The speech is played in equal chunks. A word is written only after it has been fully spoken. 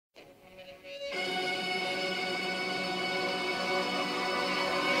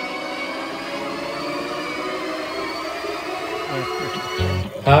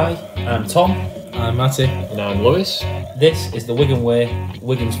Hi, I'm Tom. I'm Matty. And I'm Lewis. This is the Wigan Way,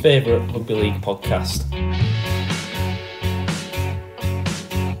 Wigan's favourite rugby league podcast.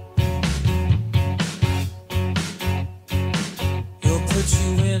 He'll put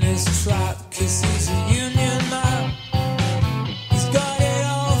you in his trap, 'cause he's a union man. He's got it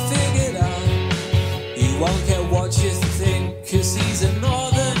all figured out. He won't care what you think, 'cause he's a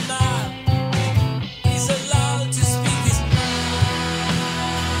northern man. He's allowed to speak his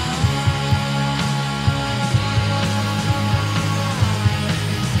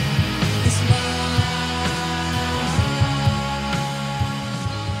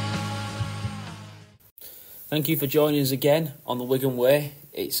Thank you for joining us again on the Wigan Way.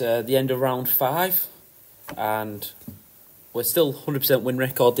 It's the end of round 5 and we're still 100% win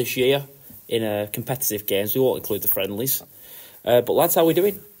record this year in competitive games. We won't include the friendlies. But lads, how are we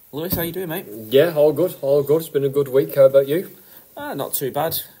doing? Lewis, how you doing, mate? Yeah, all good, all good. It's been a good week. How about you? Not too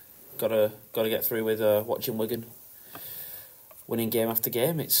bad. Got to get through with watching Wigan winning game after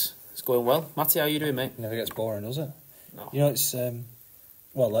game. It's going well. Matty, how you doing, mate? Never gets boring, does it? No. You know, it's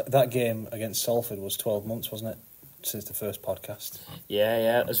like that game against Salford was 12 months, wasn't it, since the first podcast?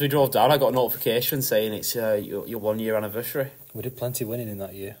 Yeah. As we drove down, I got a notification saying it's your 1 year anniversary. We did plenty winning in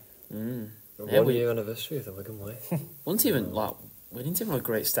that year. Yeah, 1 year anniversary of the Wigan Way. We didn't even have a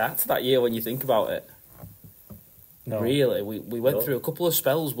great start to that year when you think about it. No. Really, we went through a couple of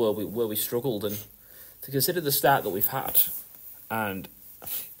spells where we struggled, and to consider the start that we've had, and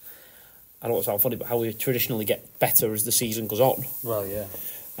I don't want to sound funny, but how we traditionally get better as the season goes on. Well, yeah.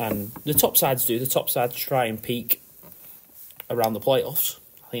 And the top sides do. The top sides try and peak around the playoffs.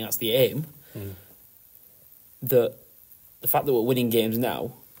 I think that's the aim. The fact that we're winning games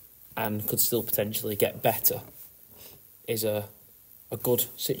now and could still potentially get better is a good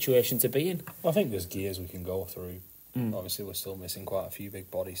situation to be in. I think there's gears we can go through. Obviously, we're still missing quite a few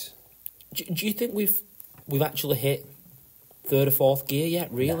big bodies. Do you think we've actually hit third or fourth gear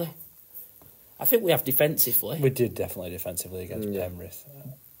yet, really? No. I think we have defensively. We did definitely defensively against Penrith.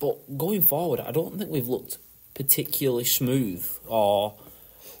 But going forward, I don't think we've looked particularly smooth or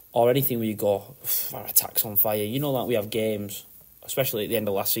anything where you go, our attack's on fire. You know, like we have games, especially at the end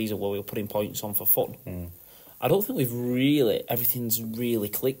of last season, where we were putting points on for fun. I don't think everything's really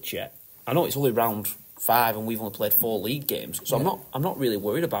clicked yet. I know it's only round 5 and we've only played 4 league games, so I'm not really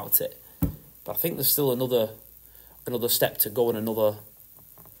worried about it. But I think there's still another step to go and another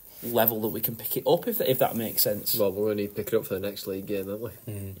level that we can pick it up, if that makes sense. Well, we're going to need to pick it up for the next league game, aren't we?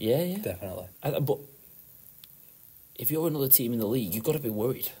 Yeah. Definitely. But if you're another team in the league, you've got to be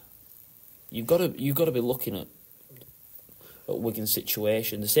worried. You've got to be looking at Wigan's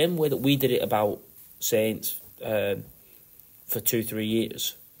situation the same way that we did it about Saints for 2-3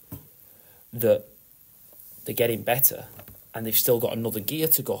 years. That they're getting better, and they've still got another gear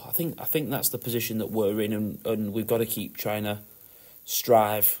to go. I think that's the position that we're in, and we've got to keep trying to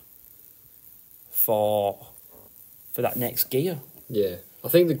strive for that next gear. Yeah. I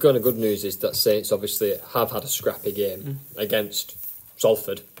think the kind of good news is that Saints obviously have had a scrappy game against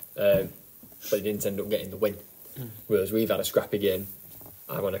Salford, but they didn't end up getting the win. Whereas we've had a scrappy game,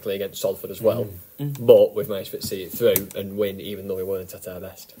 ironically, against Salford as well. But we've managed to see it through and win, even though we weren't at our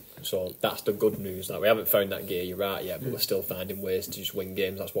best. So that's the good news. Like, we haven't found that gear, you're right, yet, but we're still finding ways to just win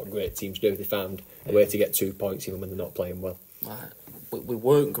games. That's what great teams do. They found a way to get 2 points even when they're not playing well. We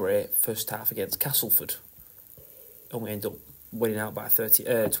weren't great first half against Castleford, and we ended up winning out by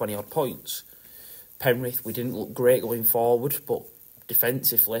 20 odd points. Penrith, we didn't look great going forward, but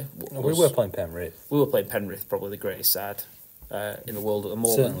defensively, We were playing Penrith. We were playing Penrith, probably the greatest side in the world at the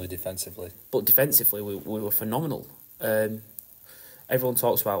moment. Certainly defensively. But defensively, we were phenomenal. Everyone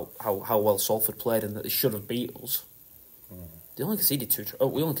talks about how well Salford played and that they should have beat us. They only conceded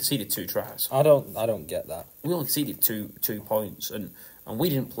we only conceded 2 tries. I don't get that. We only conceded two points, and we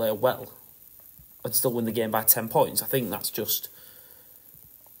didn't play well and still win the game by 10 points. I think that's just...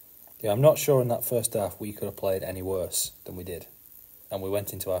 Yeah, I'm not sure in that first half we could have played any worse than we did. And we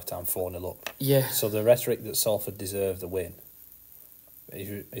went into half-time 4-0 up. Yeah. So the rhetoric that Salford deserved the win,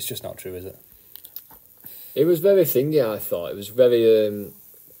 it's just not true, is it? It was very thingy, I thought. It was very...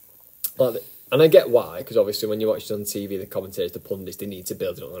 and I get why, because obviously when you watch it on TV, the commentators, the pundits, they need to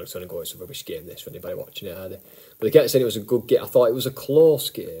build it up. It's going to go, it's a rubbish game, this, for anybody watching it, are they? But they kept saying it was a good game. I thought it was a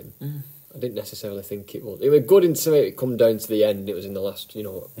close game. I didn't necessarily think it was. It was good until it come down to the end. It was in the last, 9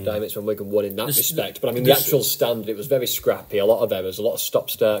 minutes when Wigan won in that respect. But I mean, the actual standard, it was very scrappy. A lot of errors, a lot of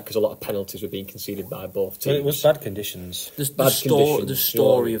stop-start, because a lot of penalties were being conceded by both teams. But it was bad conditions. The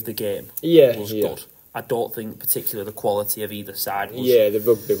story of the game was good. I don't think particularly the quality of either side was... Yeah, the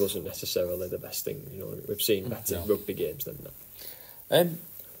rugby wasn't necessarily the best thing. We've seen better rugby games than that.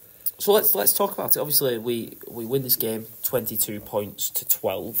 So let's talk about it. Obviously, we win this game 22 points to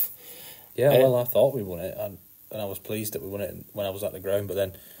 12. Yeah, well, I thought we won it, and I was pleased that we won it when I was at the ground. But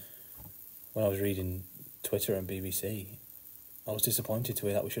then, when I was reading Twitter and BBC, I was disappointed to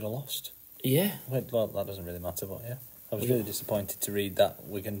hear that we should have lost. Yeah. Well, that doesn't really matter, but yeah, I was really disappointed to read that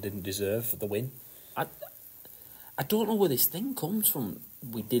Wigan didn't deserve the win. I don't know where this thing comes from.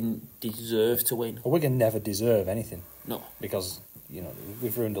 We didn't deserve to win. Well, Wigan never deserve anything. No. Because,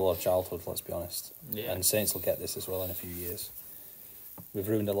 we've ruined a lot of childhood, let's be honest. Yeah. And Saints will get this as well in a few years. We've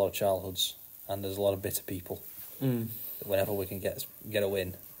ruined a lot of childhoods, and there's a lot of bitter people. Whenever Wigan get a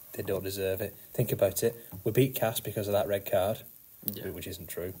win, they don't deserve it. Think about it. We beat Cass because of that red card, which isn't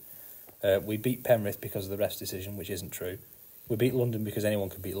true. We beat Penrith because of the ref's decision, which isn't true. We beat London because anyone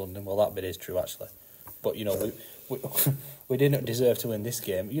can beat London. Well, that bit is true, actually. But, we didn't deserve to win this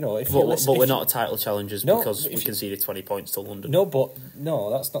game. But we're not title challengers because we conceded 20 points to London. No,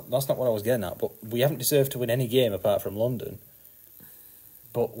 that's not what I was getting at. But we haven't deserved to win any game apart from London.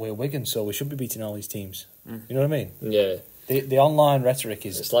 But we're Wigan, so we should be beating all these teams. You know what I mean? Yeah. The online rhetoric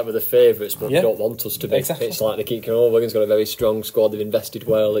is... It's like we're the favourites, but they don't want us to be. Exactly. It's like they keep going, Wigan's got a very strong squad, they've invested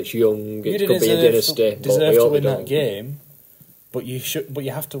well, it's young, it could be a dynasty. Deserve to win that game, but you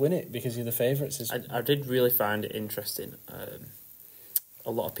have to win it because you're the favourites. I did really find it interesting.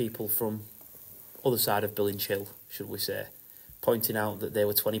 A lot of people from other side of Bill and Chill, should we say, pointing out that they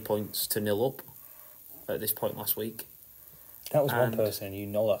were 20 points to 0 up at this point last week. That was one person,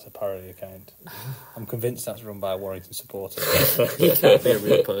 and that's a parody account. I'm convinced that's run by a Warrington supporter. He can't be a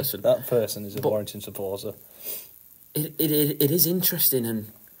real person. That person is a Warrington supporter. It is interesting,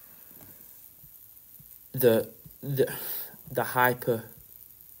 and the hyper,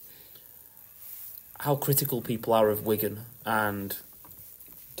 how critical people are of Wigan, and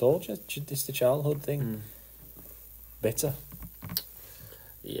told you, it's the childhood thing. Bitter.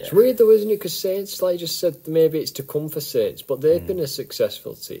 Yeah. It's weird though, isn't it? Because Saints, like you just said, maybe it's to come for Saints, but they've been a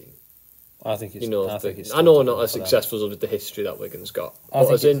successful team. I think it's. I know not as successful as the history that Wigan's got. I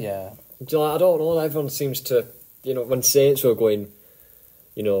don't know. Everyone seems to, when Saints were going,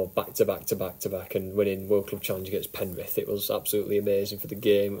 back to back and winning World Club Challenge against Penrith, it was absolutely amazing for the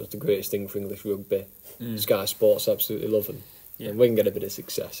game. It was the greatest thing for English rugby. Sky Sports absolutely love them. Yeah. And Wigan get a bit of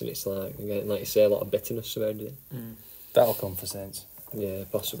success, and it's like you say, a lot of bitterness surrounding it. That'll come for Saints. Yeah,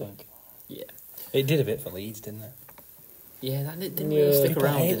 possibly. Yeah, it did a bit for Leeds, didn't it? Yeah, that didn't really stick people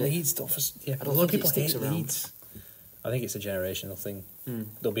around. Hate did it? Leeds stuff. I don't think people it sticks hate around. Leeds. I think it's a generational thing.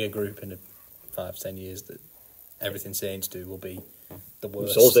 There'll be a group in 5-10 years that everything Saints do will be the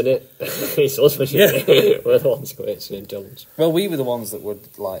worst. It's us, isn't it? It's us, we're the ones who hate St John's. Well, we were the ones that would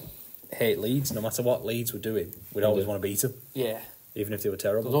hate Leeds. No matter what Leeds were doing, we'd always want to beat them. Yeah, even if they were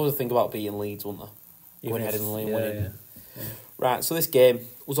there terrible. was always a thing about beating Leeds, wasn't there? Going ahead in the lane, winning. Yeah. Right, so this game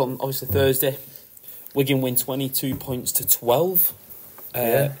was on obviously Thursday. Wigan win 22 points to 12.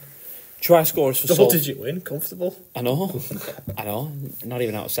 Try scorers for Double digit win, comfortable. I know, not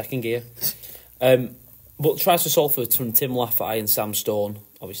even out of second gear. But tries for Salford from Tim Laffey and Sam Stone.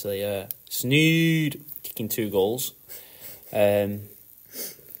 Obviously, Sneyd kicking 2 goals.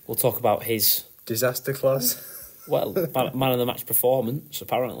 We'll talk about his disaster class. Well, man of the match performance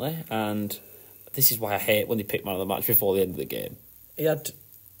apparently, and this is why I hate when they pick man of the match before the end of the game. He had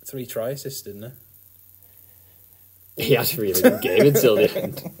 3 try assists, didn't he? He had a really good game until the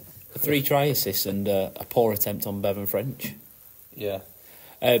end. 3 try assists and a poor attempt on Bevan French. Yeah.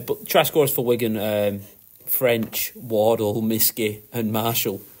 But try scorers for Wigan, French, Wardle, Miskey and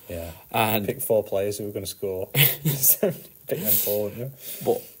Marshall. Yeah. And pick 4 players who were going to score. Pick them forward, yeah.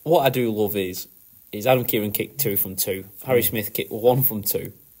 But what I do love is Adam Kieran kicked 2 from 2. Harry Smith kicked 1 from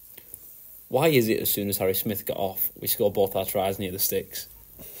 2. Why is it as soon as Harry Smith got off, we scored both our tries near the sticks?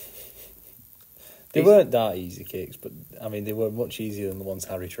 They weren't that easy kicks, but I mean they were much easier than the ones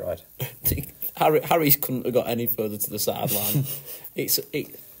Harry tried. Harry's couldn't have got any further to the sideline.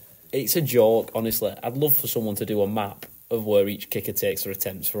 It's a joke, honestly. I'd love for someone to do a map of where each kicker takes their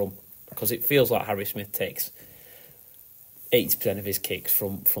attempts from, because it feels like Harry Smith takes 80% of his kicks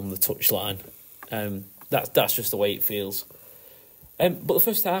from the touchline. That's just the way it feels. But the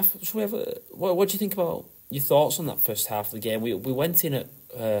first half, what do you think about your thoughts on that first half of the game? We went in at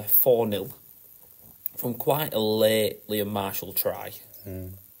 4-0 from quite a late Liam Marshall try.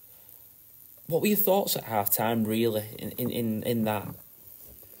 What were your thoughts at half time, really, in that?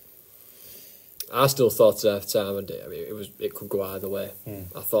 I still thought at half time, and it could go either way.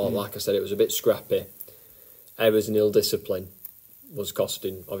 I thought, like I said, it was a bit scrappy. Errors and ill discipline was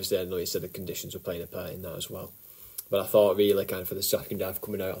costing. Obviously, I know you said the conditions were playing a part in that as well. But I thought really kind of for the second half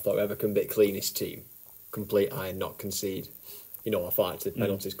coming out, I thought whoever can be cleanest team, complete iron, not concede. Unfortunately, the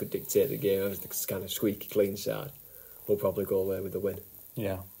penalties could dictate the game. As the kind of squeaky clean side, we'll probably go away with the win.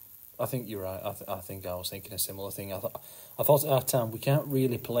 Yeah, I think you're right. I think I was thinking a similar thing. I thought at our time we can't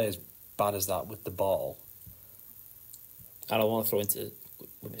really play as bad as that with the ball. And I want to throw into,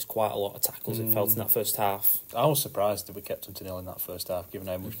 we missed quite a lot of tackles, it felt, in that first half. I was surprised that we kept them to 0 in that first half, given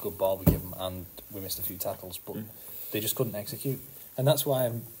how much good ball we gave them, and we missed a few tackles, but they just couldn't execute. And that's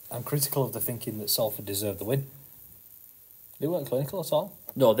why I'm critical of the thinking that Salford deserved the win. They weren't clinical at all.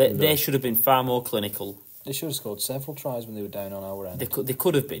 No, they should have been far more clinical. They should have scored several tries when they were down on our end. They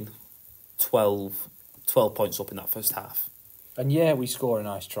could have been 12 points up in that first half. And yeah, we score a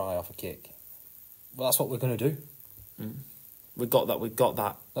nice try off a kick. Well, that's what we're going to do. We've got that.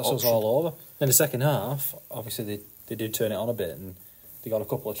 That's option. us all over. In the second half, obviously they did turn it on a bit, and they got a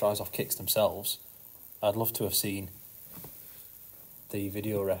couple of tries off kicks themselves. I'd love to have seen the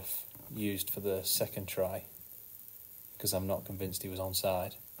video ref used for the second try, because I'm not convinced he was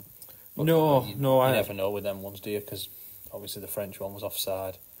onside. But you never know with them ones, do you? Because obviously the French one was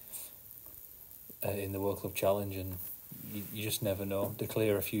offside in the World Club Challenge, and you just never know. They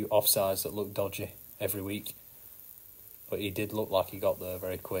clear a few offsides that look dodgy every week, but he did look like he got there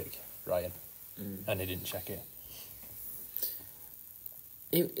very quick, Ryan, and he didn't check it.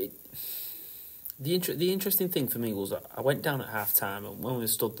 The interesting thing for me was that I went down at half time, and when we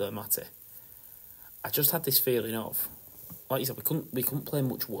stood there, Matty, I just had this feeling of, like you said, we couldn't play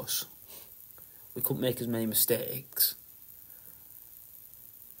much worse. We couldn't make as many mistakes.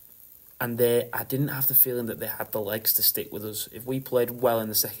 And I didn't have the feeling that they had the legs to stick with us. If we played well in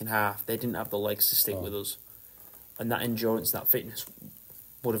the second half, they didn't have the legs to stick with us. And that endurance, that fitness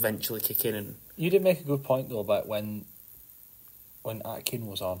would eventually kick in. And you did make a good point, though, about when Atkin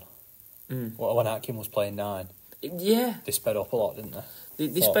was on. Well, when Atkin was playing 9. Yeah. They sped up a lot, didn't they?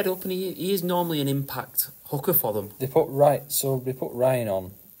 They sped up, and he is normally an impact hooker for them. They put Ryan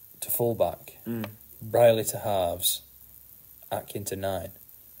on to fullback, Riley to halves, Atkin to 9,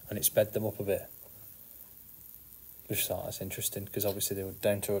 and it sped them up a bit. I just thought that's interesting, because obviously they were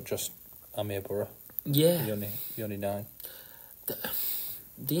down to just Amir Burra. Yeah. The only 9.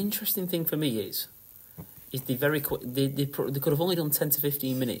 The interesting thing for me is they very quick. They could have only done 10 to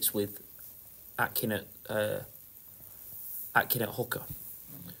 15 minutes with Atkin at hooker.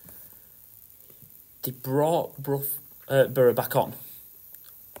 They brought Burra back on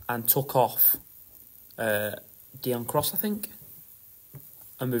and took off Dion Cross, I think,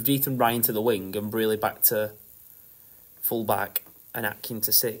 and moved Ethan Ryan to the wing and Brealey back to full back and Atkin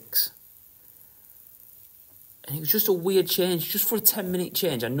to 6. And it was just a weird change, just for a 10-minute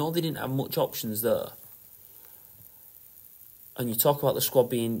change. I know they didn't have much options there. And you talk about the squad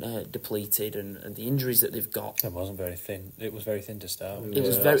being depleted and the injuries that they've got. It wasn't very thin. It was very thin to start with. It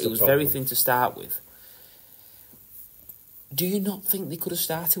was very thin to start with. Do you not think they could have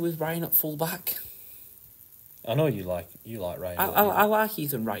started with Ryan at full back? I know you like Ryan. I like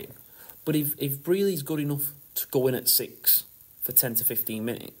Ethan Ryan, but if Brealey's good enough to go in at 6 for 10 to 15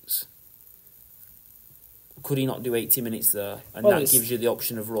 minutes, could he not do 80 minutes there? And that gives you the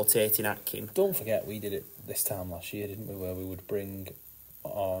option of rotating Atkin. Don't forget, we did it this time last year, didn't we? Where we would bring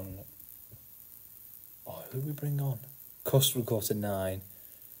on. Oh, who would we bring on? Cust would go to 9.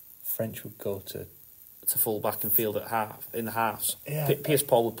 French would go to full back and field in the halves. Yeah. Pierce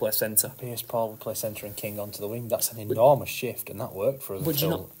Paul would play centre. Pierce Paul would play centre and King onto the wing. That's an enormous shift, and that worked for us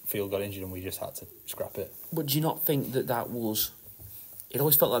until Field got injured and we just had to scrap it. But do you not think that was... It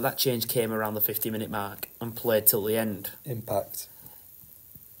always felt like that change came around the 50-minute mark and played till the end. Impact.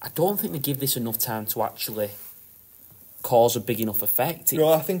 I don't think they give this enough time to actually cause a big enough effect.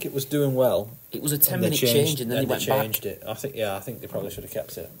 No, I think it was doing well. It was a 10-minute change and then they went back. Changed it. I think they probably should have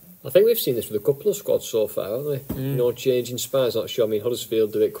kept it. I think we've seen this with a couple of squads so far, haven't we? Changing spines, not sure. I mean,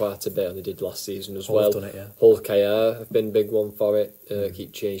 Huddersfield do it quite a bit, and they did last season as well. Done it, yeah. Hull KR have been a big one for it.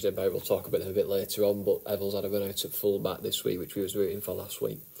 Keep changing it about. We'll talk about them a bit later on, but Evil's had a run out at full back this week, which we was rooting for last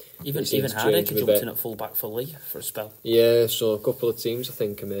week. Even Hardaker jumped in at full back for Lee for a spell. Yeah, so a couple of teams, I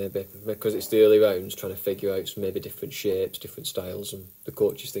think, maybe, because it's the early rounds, trying to figure out some maybe different shapes, different styles, and the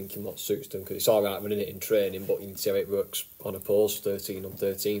coach is thinking what suits them, because it's all right running it in training, but you can see how it works on a post, 13 on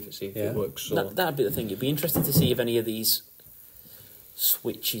 13, to see if it works. So. That'd be the thing. It'd be interesting to see if any of these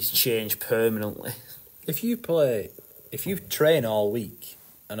switches change permanently. If you train all week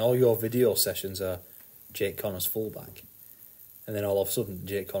and all your video sessions are Jake Connor's fullback, and then all of a sudden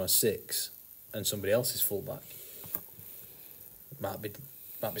Jake Connor's 6 and somebody else is fullback, it might be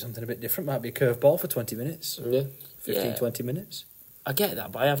something a bit different. Might be a curveball for 20 minutes. Yeah. 20 minutes. I get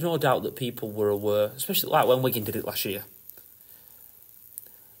that, but I have no doubt that people were aware, especially like when Wigan did it last year.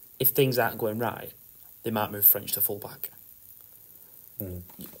 If things aren't going right, they might move French to fullback.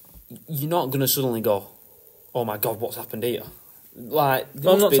 you're not going to suddenly go, "Oh my God, what's happened here?" Like,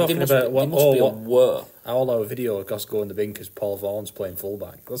 I'm not talking about all our video of us going in the bin because Paul Vaughan's playing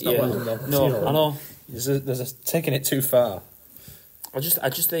fullback. That's not what I'm No, I know. There's taking it too far. I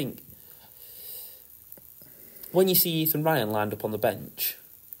just think when you see Ethan Ryan lined up on the bench,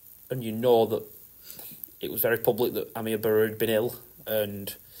 and you know that it was very public that Amir Burr had been ill,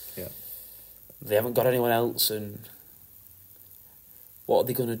 and they haven't got anyone else, and what are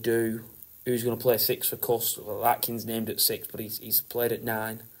they going to do? Who's going to play 6 for Cuss? Well, Atkins named at 6, but he's played at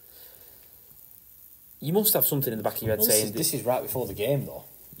 9. You must have something in the back of your head saying... This is right before the game, though.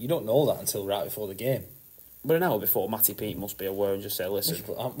 You don't know that until right before the game. But an hour before, Matty Pete must be aware and just say, listen...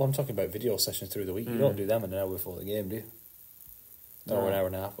 I'm talking about video sessions through the week. You don't do them an hour before the game, do you? Or an hour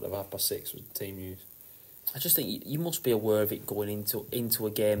and a half, whatever, 6:30 was the team use. I just think you must be aware of it going into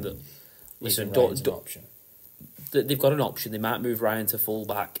a game that... Listen, an option. They've got an option. They might move Ryan to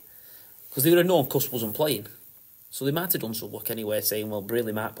full-back. Because they would have known Cuss wasn't playing. So they might have done some work anyway, saying, well,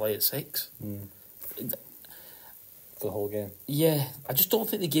 Briley might play at 6. The whole game. Yeah, I just don't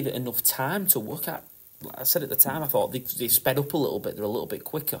think they give it enough time to work at. Like I said at the time, I thought they sped up a little bit. They're a little bit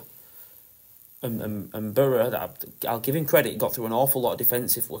quicker. And Burrow, I'll give him credit, got through an awful lot of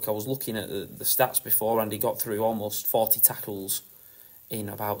defensive work. I was looking at the stats before, and he got through almost 40 tackles in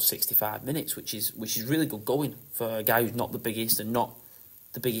about 65 minutes, which is really good going for a guy who's not the biggest and not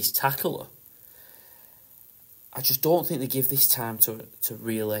the biggest tackler. I just don't think they give this time to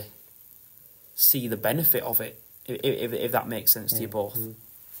really see the benefit of it, if that makes sense to you both.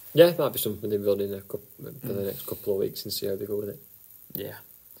 Yeah, it might be something they run in for the next couple of weeks and see how they go with it. Yeah.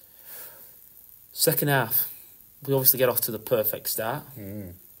 Second half, we obviously get off to the perfect start,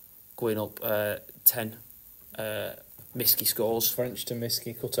 going up 10. Miskey scores. French to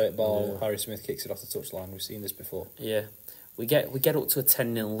Miskey, cut out ball. Harry Smith kicks it off the touchline. We've seen this before. Yeah. We get up to a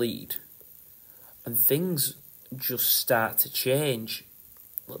 10-0 lead, and things just start to change.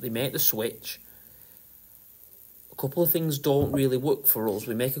 Like, they make the switch. A couple of things don't really work for us.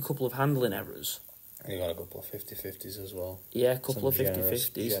 We make a couple of handling errors. And you got a couple of 50-50s as well. Yeah, a couple of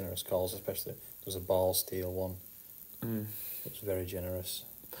 50-50s. Generous calls, especially. There was a ball steal one. It was very generous.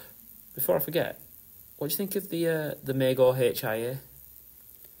 Before I forget, what do you think of the Mago HIA?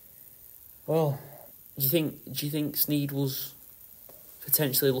 Well, do you think Sneyd was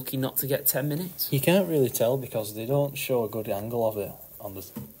potentially lucky not to get 10 minutes? You can't really tell because they don't show a good angle of it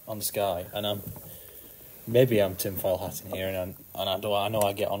on the sky. And maybe I'm tinfoil hatting here, and I know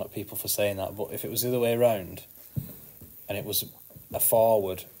I get on at people for saying that. But if it was the other way around, and it was a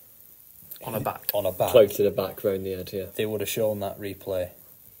forward on a back, close to the back round the head, they would have shown that replay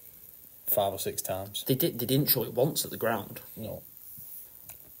 5 or 6 times. They didn't show it once at the ground. No.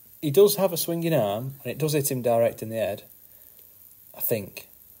 He does have a swinging arm, and it does hit him direct in the head, I think.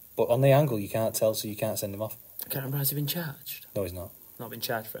 But on the angle, you can't tell, so you can't send him off. I can't remember, has he been charged? No, he's not. Not been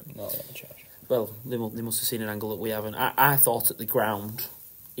charged for him? No, he hasn't charged. Well, they must have seen an angle that we haven't. I thought at the ground,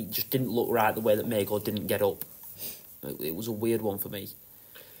 it just didn't look right the way that Mago didn't get up. It was a weird one for me.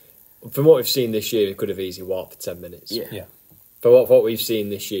 From what we've seen this year, he could have easily walked for 10 minutes. Yeah. For what we've seen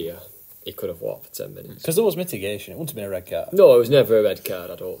this year, he could have walked for 10 minutes. Because there was mitigation. It wouldn't have been a red card. No, it was never a red card,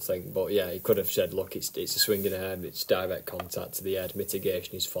 I don't think. But yeah, he could have said, look, it's a swinging arm, it's direct contact to the head,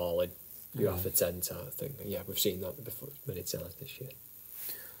 mitigation is falling. You're off for 10 type thing. And yeah, we've seen that before many times this year.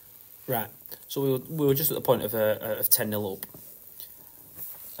 Right. So we were just at the point of 10-0 up.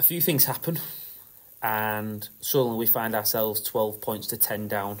 A few things happen, and suddenly we find ourselves 12 points to 10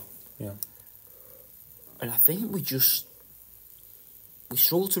 down. Yeah. And I think we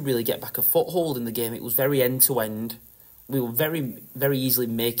struggled to really get back a foothold in the game. It was very end-to-end. We were very, very easily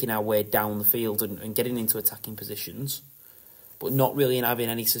making our way down the field and getting into attacking positions, but not really having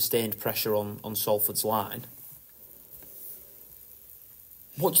any sustained pressure on Salford's line.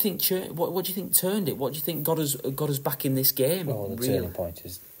 What do you think? What do you think turned it? What do you think got us back in this game? Well, the turning point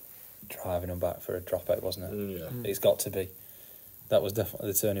is driving them back for a dropout, wasn't it? Yeah. It's got to be. That was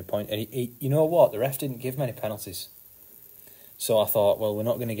definitely the turning point. And he, you know what? The ref didn't give many penalties. So I thought, well, we're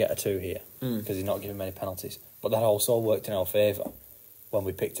not going to get a 2 here because he's not giving many penalties. But that also worked in our favour when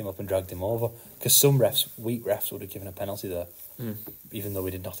we picked him up and dragged him over. Because some refs, weak refs, would have given a penalty there, even though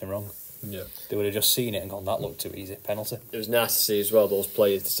we did nothing wrong. Yeah, they would have just seen it and gone, that looked too easy, penalty. It was nice to see as well those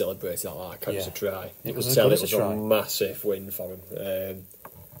players to celebrate it like that. It was a try. It was a massive win for them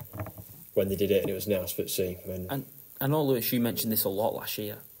when they did it, and it was nice to see. And I know, Lewis, you mentioned this a lot last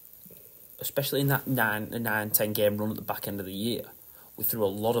year, especially in that 9-10 game run at the back end of the year. we threw a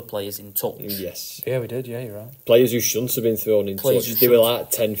lot of players in touch. Yes. Yeah, we did. Yeah, you're right. Players who shouldn't have been thrown in Players touch. who They were shouldn't. like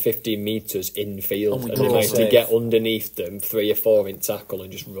 10, 15 metres in field, And we and they got managed to safe. get underneath them, 3 or 4 in tackle,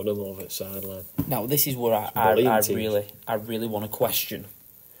 and just run them over the sideline. Now, this is where brilliant I teams. really want to question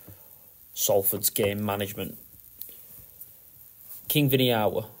Salford's game management. King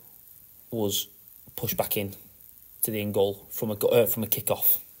Viniawa was pushed back in to the end goal from a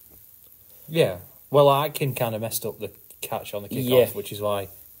kick-off. Yeah. Well, Aitken kind of messed up the catch on the kick-off, Yeah. which is why...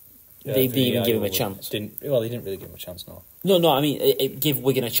 They didn't even give him a chance. He didn't really give him a chance, no. No, I mean, it gave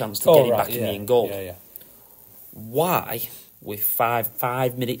Wigan a chance to get him back in the end goal. Yeah. Why, with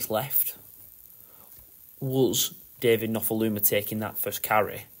five minutes left, was David Nofaluma taking that first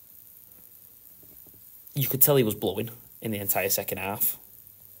carry? You could tell he was blowing in the entire second half.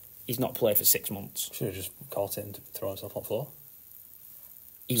 He's not played for 6 months. Should have just caught it and thrown himself on the floor.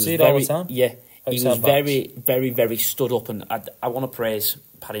 He was See it all the time? Yeah, he was Outside very, very, very stood up, and I want to praise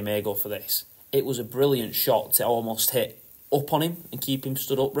Paddy Mago for this. It was a brilliant shot to almost hit up on him and keep him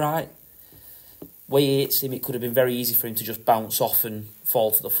stood upright. Where he hits him, it could have been very easy for him to just bounce off and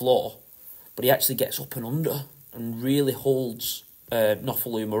fall to the floor, but he actually gets up and under and really holds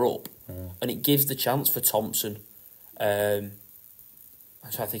Nofaluma up, and it gives the chance for Thompson. I'm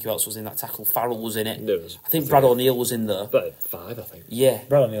trying to think who else was in that tackle. Farrell was in it. I think Brad O'Neill was in there. But 5, I think. Yeah.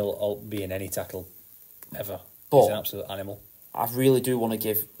 Brad O'Neill will be in any tackle ever. But- He's an absolute animal. I really do want to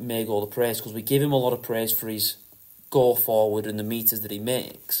give Mago the praise, because we give him a lot of praise for his go forward and the meters that he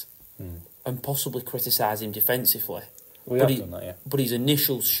makes, and possibly criticise him defensively. We have done that, yeah. But his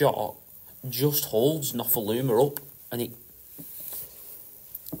initial shot just holds Nofaluma up, and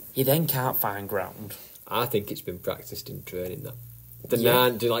he then can't find ground. I think it's been practised in training, that.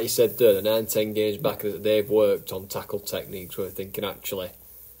 Like you said there, the 9-10 games back, they've worked on tackle techniques where they're thinking, actually,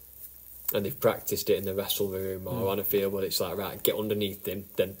 and they've practised it in the wrestle room or on a field where it's like, right, get underneath them,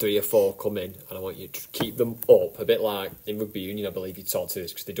 then 3 or 4 come in, and I want you to keep them up, a bit like in rugby union, I believe you taught to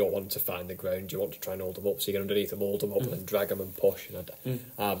this, because they don't want to find the ground, you want to try and hold them up, so you get underneath them, hold them up, and then drag them and push. And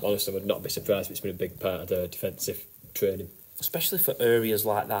I honestly would not be surprised if it's been a big part of their defensive training. Especially for areas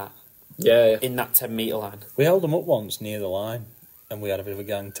like that, Yeah. in that 10-metre line. We held him up once near the line, and we had a bit of a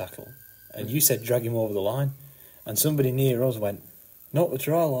gang tackle. And you said drag him over the line, and somebody near us went, "Not the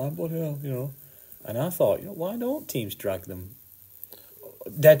try line, bloody hell," you know. And I thought, why don't teams drag them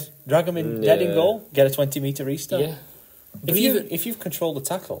dead? Drag them in dead in goal, get a 20-metre restart. Yeah. If you've controlled the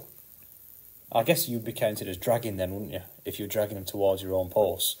tackle, I guess you'd be counted as dragging then, wouldn't you? If you were dragging them towards your own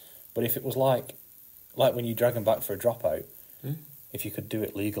posts. But if it was like when you drag them back for a dropout, if you could do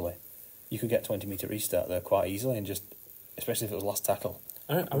it legally, you could get 20-metre restart there quite easily, and just, especially if it was last tackle.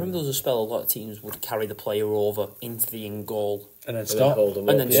 I remember there was a spell a lot of teams would carry the player over into the in goal And then stop. hold them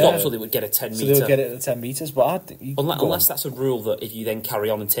and up. then stop, so they would get a 10 So metre. they would get it at 10 metres, but I think you Unless that's a rule that if you then carry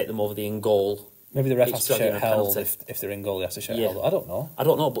on and take them over the in goal, maybe the ref it's has to dragging shout a held penalty. if they're in goal. They have to shout Yeah. held. I don't know. I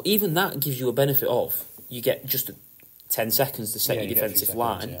don't know, but even that gives you a benefit of you get just 10 seconds to set Yeah, your you get a few defensive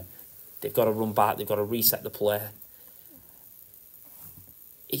seconds, line. yeah. They've got to run back. They've got to reset the play.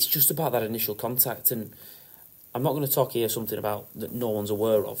 It's just about that initial contact, and I'm not going to talk here something about that no one's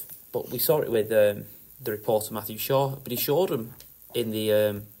aware of, but we saw it with the reporter Matthew Shaw, but he showed him in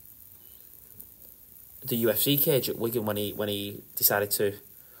the UFC cage at Wigan when he decided to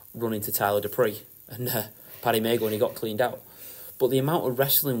run into Tyler Dupree and Paddy Mago, and he got cleaned out. But the amount of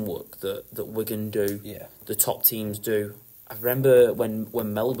wrestling work that Wigan do, the top teams do. I remember when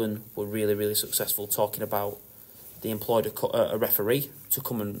Melbourne were really, really successful, talking about they employed a referee to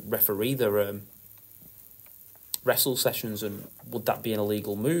come and referee their wrestle sessions, and would that be an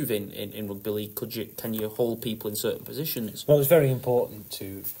illegal move in rugby league? Can you hold people in certain positions? Well, it's very important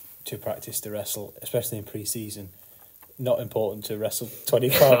to practice to wrestle, especially in pre-season. Not important to wrestle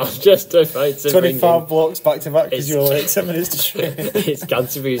 25 Just to fight to 25 blocks back to back because It's- you're late 7 minutes to train. It's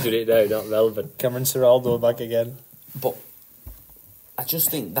Canterbury's doing it now, not Melbourne. Cameron Serraldo back again. But I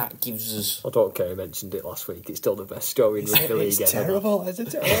just think that gives us... I don't care who mentioned it last week. It's still the best story in rugby league It's ever. terrible. It's a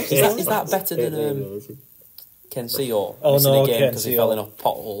terrible Is that better It really than is. Ken Seo Oh, missing no, a game Ken because he Seo. fell in a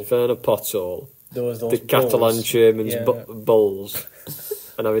pothole? Fern a pothole. Those The Catalan balls. chairman's Yeah. bulls.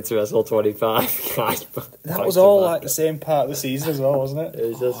 And having to wrestle 25 guys. That was all like the same part of the season as well, wasn't it?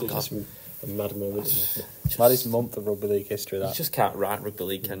 It was just a mad moment. Maddest month of rugby league history, You that. just can't write rugby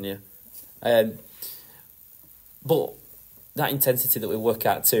league, can you? But that intensity that we work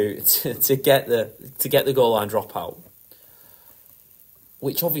at to get the goal line dropout,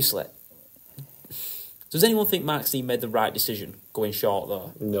 which obviously, does anyone think Mark Sneyd made the right decision going short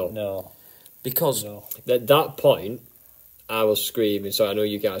there? No. Because At that point, I was screaming. So I know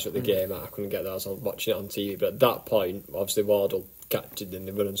you guys were at the game. I couldn't get there. I was watching it on TV. But at that point, obviously Wardle catch it, then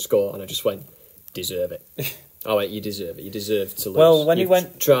they run and score, and I just went, deserve it. I went, you deserve it. You deserve to lose. Well, when he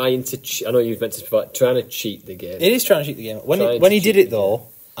went... Trying to... I know you meant to... Trying to cheat the game. It is trying to cheat the game. When he did it, though,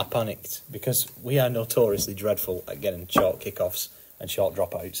 I panicked, because we are notoriously dreadful at getting short kickoffs and short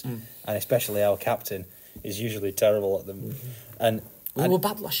dropouts, and especially our captain is usually terrible at them. And we were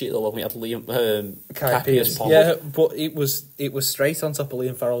bad last year, though, when we had Liam... Kai Pearce. Yeah, but it was straight on top of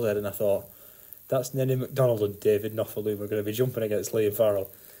Liam Farrell's head, and I thought, that's Nenny McDonald and David Knopfler are going to be jumping against Liam Farrell.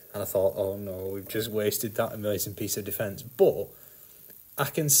 And I thought, oh no, we've just wasted that amazing piece of defence. But I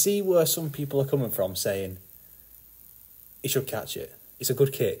can see where some people are coming from, saying he should catch it. It's a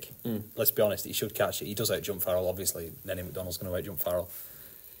good kick. Let's be honest, he should catch it. He does out-jump Farrell, obviously. Nenny McDonald's going to out-jump Farrell.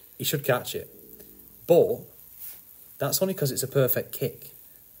 He should catch it. But that's only because it's a perfect kick.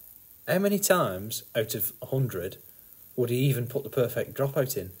 How many times out of 100 would he even put the perfect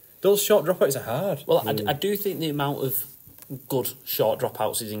dropout in? Those short dropouts are hard. Well, I do think the amount of good short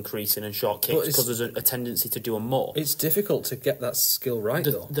dropouts is increasing and short kicks, because there's a tendency to do them more. It's difficult to get that skill right,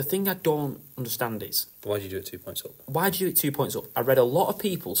 though. The thing I don't understand is... Why do you do it 2 points up? Why do you do it 2 points up? I read a lot of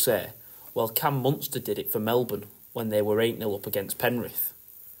people say, well, Cam Munster did it for Melbourne when they were 8-0 up against Penrith.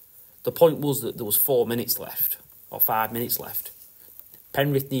 The point was that there was 4 minutes left, or 5 minutes left.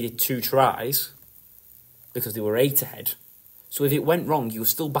 Penrith needed 2 tries because they were 8 ahead. So if it went wrong, you were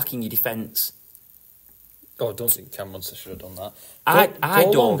still backing your defence. Oh, I don't think Cam Munster should have done that. I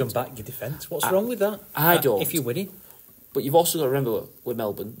Go don't. long and back your defence. What's wrong with that? I don't. If you're winning. But you've also got to remember, with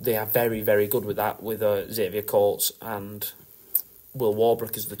Melbourne, they are very, very good with that, with Xavier Coates and Will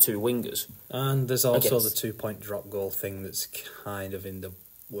Warbrick as the 2 wingers. And there's also the 2-point drop goal thing that's kind of in the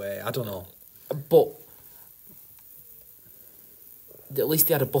way. I don't know. But at least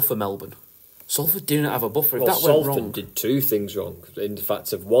they had a buffer, Melbourne. Salford do not have a buffer. If Well, that went Salford wrong... did 2 things wrong. In the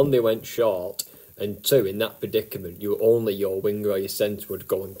fact of, 1, they went short, and 2, in that predicament, only your winger or your centre would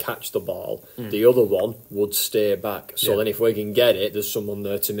go and catch the ball. The other one would stay back. So then if we can get it, there's someone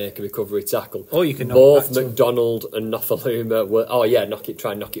there to make a recovery tackle. Oh, you can knock Both it back McDonald and Nofaluma were... Oh, yeah,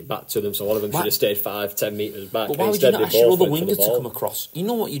 try and knock it back to them. So one of them should have stayed 5-10 metres back. But why would you not ask your other winger to come across? You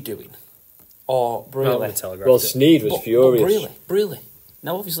know what you're doing. Or Brealey. Well, Sneyd was furious. Brealey.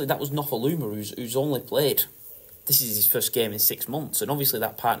 Now, obviously, that was Nofaluma, who's only played... This is his first game in 6 months, and obviously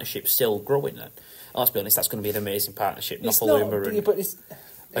that partnership's still growing. And let's be honest, that's going to be an amazing partnership. It's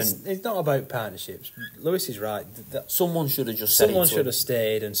not about partnerships. Lewis is right. Someone should have just said Someone should have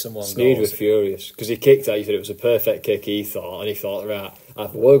stayed, and someone Sneyd was furious, because he kicked out, he said it was a perfect kick, he thought, and he thought, right,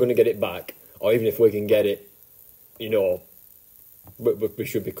 either we're going to get it back, or even if we can get it, you know, we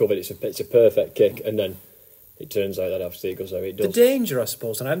should be covered. It's a perfect kick, and then it turns out that obviously it goes how it does. The danger, I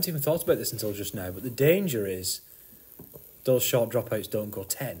suppose, and I haven't even thought about this until just now, but the danger is those short dropouts don't go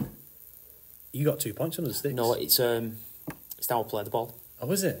 10. You got 2 points under the sticks. No, it's now play the ball.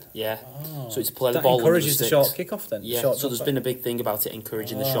 Oh, is it? Yeah. Oh. So it's play the That ball. encourages the short kick-off then? Yeah, Short so there's dropout. been a big thing about it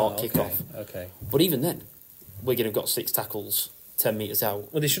encouraging the short kick-off. Okay. But even then, Wigan have got 6 tackles 10 metres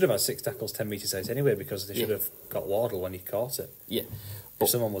out. Well, they should have had 6 tackles 10 metres out anyway, because they should have got Wardle when he caught it. Yeah. If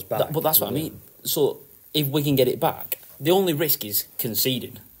someone was back. But that's what I mean. So if Wigan get it back, the only risk is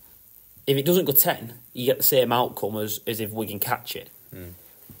conceding. If it doesn't go 10, you get the same outcome as if Wigan catch it.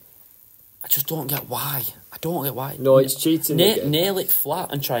 I just don't get why. No, it's cheating again. Nail it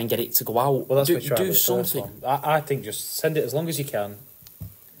flat and try and get it to go out. Well, that's what you do something. I think just send it as long as you can.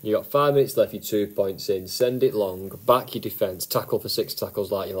 You got 5 minutes left, you're 2 points in, send it long, back your defence, tackle for 6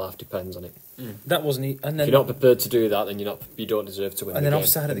 tackles like your life depends on it. That wasn't... And then if you're not prepared to do that, then you don't deserve to win and the then game,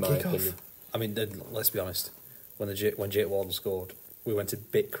 offside at the in my kick-off. opinion. I mean, let's be honest. When Jake Wardle scored, we went a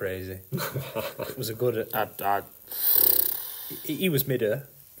bit crazy. It was a good... He was mid-air.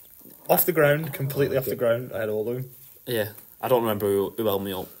 Off the ground, completely off the ground. I had all of him. Yeah, I don't remember who held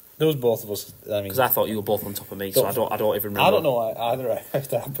me up. There was both of us. I mean, because I thought you were both on top of me, so I don't even remember. I don't know either how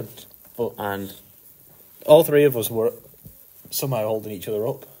that happened. But and all 3 of us were somehow holding each other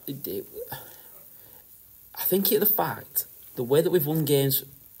up. I think the fact, the way that we've won games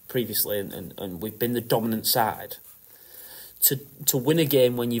previously and we've been the dominant side, to win a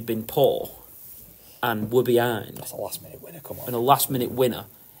game when you've been poor and we're behind. That's a last-minute winner, come on. And a last-minute winner,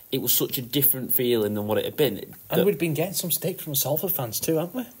 it was such a different feeling than what it had been. And we'd been getting some stick from Salford fans too,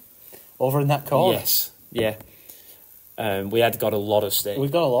 hadn't we? Over in that corner. Yes, yeah. We had got a lot of stick.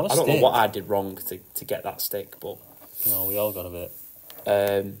 We've got a lot of stick. I don't know what I did wrong to get that stick, but... No, we all got a bit.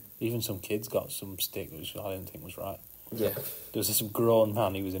 Even some kids got some stick, which I didn't think was right. Yeah. There was this grown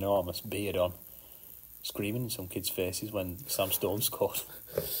man, he was enormous, beard on, screaming in some kids' faces when Sam Stone scored.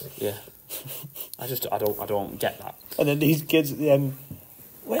 Yeah. I don't get that. And then these kids at the end,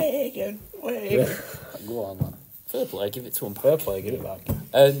 Wigan. Go on, man. Fair play, give it to him. Fair play, give it back.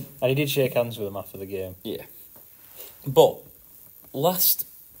 And he did shake hands with him after the game. Yeah. But last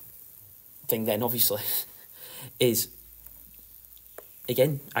thing then, obviously, is,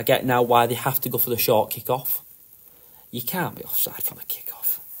 again, I get now why they have to go for the short kick-off. You can't be offside from a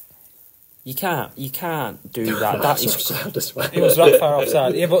kick-off. You can't do that. That is offside as well. It was that far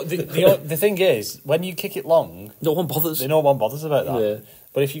offside. Yeah, but the thing is, when you kick it long, no one bothers. No one bothers about that. Yeah.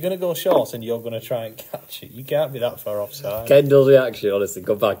 But if you're going to go short and you're going to try and catch it, you can't be that far offside. Kendall's reaction, honestly,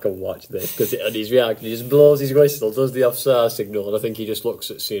 go back and watch this, because his reaction, he just blows his whistle, does the offside signal, and I think he just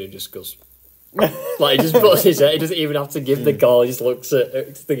looks at Sneyd and just goes, like, he just puts his head, he doesn't even have to give the call, he just looks at, I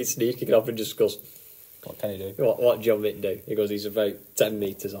think it's Sneyd kicking off and just goes, what can he do? What John Mitt do? He goes, he's about 10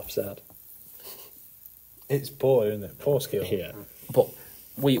 metres offside. It's poor, isn't it? Poor skill. Yeah. But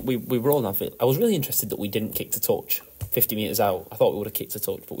we were all on. I was really interested that we didn't kick to touch 50 metres out. I thought we would have kicked to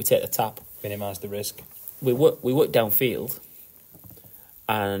touch, but we take the tap. Minimise the risk. We work downfield,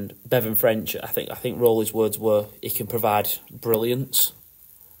 and Bevan French, I think Rowley's words were, he can provide brilliance.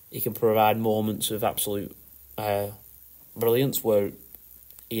 He can provide moments of absolute brilliance where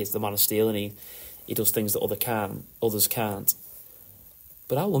he is the man of steel and he does things that others can't.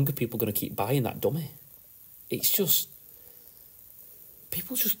 But how long are people going to keep buying that dummy? It's just,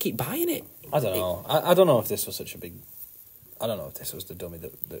 people just keep buying it. I don't know. I don't know if this was such a big... I don't know if this was the dummy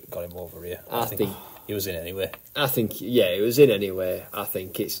that got him over here. I think he was in anyway. I think, yeah, it was in anyway. I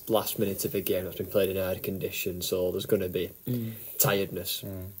think it's last minute of a game that's been played in hard conditions, so there's going to be tiredness.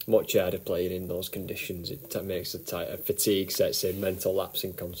 Much harder playing in those conditions. It makes a fatigue sets in, mental lapse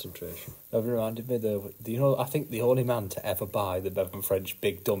in concentration. It reminded me, I think the only man to ever buy the Bevan French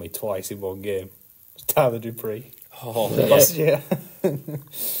big dummy twice in one game was Tyler Dupree. Oh, last year. It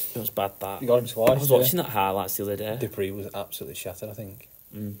was bad, that. You got him twice. I was watching that highlights the other day. Dupree was absolutely shattered, I think.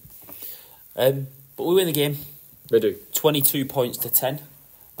 But we win the game. We do. 22 points to 10.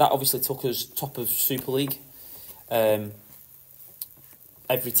 That obviously took us top of Super League. Every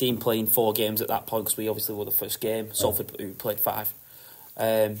team playing 4 games at that point, because we obviously were the first game. Salford, who played 5.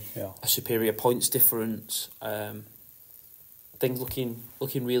 A superior points difference. Things looking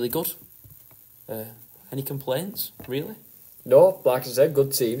really good. Any complaints, really? No, like I said,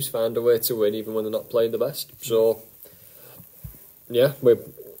 good teams find a way to win even when they're not playing the best. So, yeah,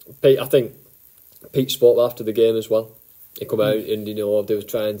 I think Pete spoke after the game as well. He come out and, they were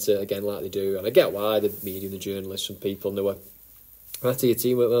trying to, again, like they do, and I get why, the media, the journalists and people, and they were, after your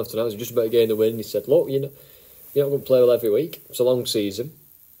team went well tonight, it was just about getting the win. He said, look, you're not going to play well every week. It's a long season,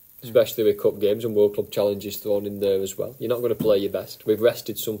 especially with cup games and World Club challenges thrown in there as well. You're not going to play your best. We've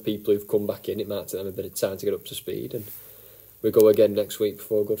rested some people who've come back in. It might take them a bit of time to get up to speed, and we go again next week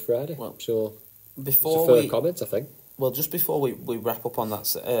before Good Friday. Well, so, before it's a fair comment, I think. Well, just before we wrap up on that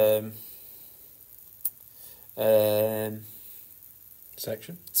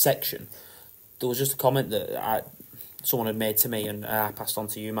section, there was just a comment that someone had made to me, and I passed on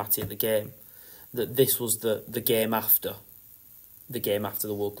to you, Matty, at the game, that this was the game after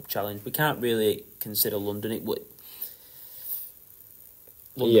the World Cup Challenge. We can't really consider London.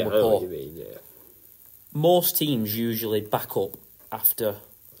 London I were know poor. what you mean, yeah. Most teams usually back up after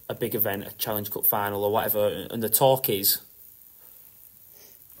a big event, a Challenge Cup final or whatever, and the talk is,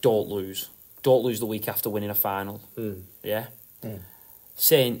 don't lose. Don't lose the week after winning a final. Yeah?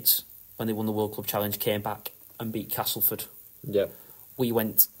 Saints, when they won the World Club Challenge, came back and beat Castleford. Yeah. We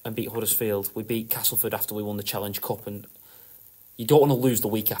went and beat Huddersfield. We beat Castleford after we won the Challenge Cup, and you don't want to lose the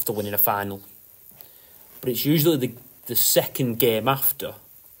week after winning a final. But it's usually the second game after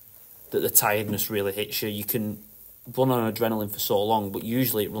that the tiredness really hits you. You can run on adrenaline for so long, but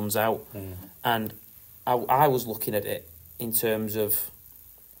usually it runs out. And I was looking at it in terms of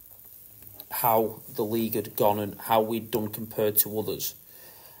how the league had gone and how we'd done compared to others.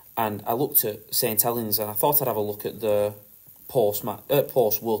 And I looked at St Helens and I thought I'd have a look at the post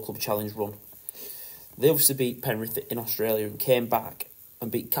World Club Challenge run. They obviously beat Penrith in Australia and came back and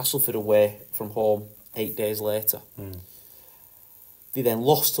beat Castleford away from home 8 days later. They then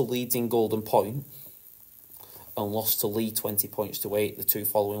lost to Leeds in Golden Point and lost to Leeds 20 points to 8 the 2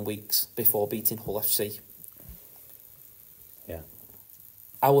 following weeks before beating Hull FC. Yeah.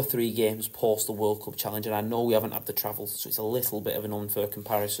 Our 3 games post the World Club Challenge, and I know we haven't had the travel, so it's a little bit of an unfair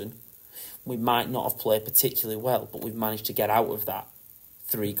comparison. We might not have played particularly well, but we've managed to get out of that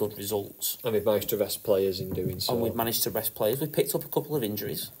 3 good results. And we've managed to rest players in doing so. And we've managed to rest players. We've picked up a couple of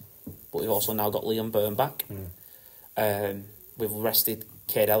injuries, but we've also now got Liam Byrne back. We've rested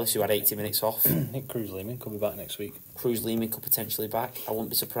Cade Ellis, who had 80 minutes off. I think Cruz Lehman could be back next week. Cruz Lehman could potentially back. I wouldn't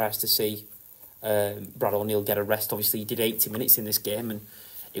be surprised to see Brad O'Neill get a rest. Obviously, he did 80 minutes in this game, and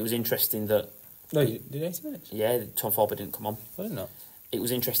it was interesting that No, you did 80 minutes? Yeah, Tom Forber didn't come on. I didn't know. It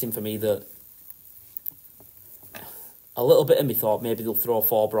was interesting for me that a little bit of me thought maybe they'll throw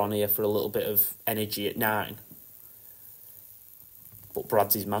Forber on here for a little bit of energy at 9. But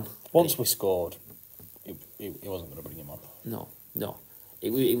Brad's his man. Once we scored, he wasn't going to bring him on. No.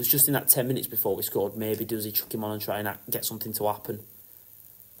 It was just in that 10 minutes before we scored, maybe does he chuck him on and try and get something to happen.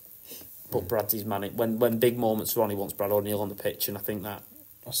 But Brad's his man. When big moments are on, he wants Brad O'Neill on the pitch, and I think that...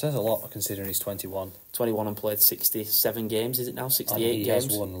 That says a lot considering he's 21. 21 and played 67 games, is it now? 68 and he games?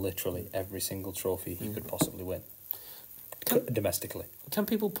 has won literally every single trophy he could possibly win. Domestically. Can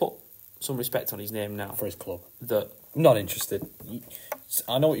people put some respect on his name now? For his club. That I'm not interested.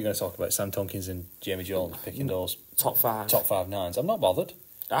 I know what you're going to talk about, Sam Tompkins and Jamie Jones picking those top 5 nines. I'm not bothered.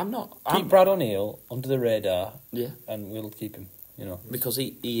 I'm not. Keep Brad O'Neill under the radar, and we'll keep him, Because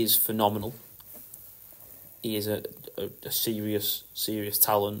he is phenomenal. He is a serious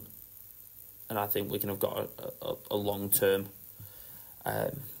talent, and I think Wigan have got a long-term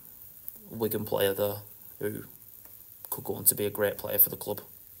Wigan player there who could go on to be a great player for the club,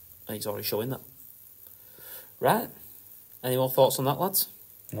 and he's already showing that. Right. Any more thoughts on that, lads?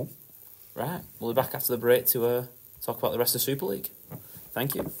 No. Right. We'll be back after the break to talk about the rest of Super League.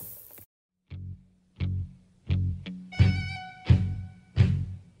 Thank you.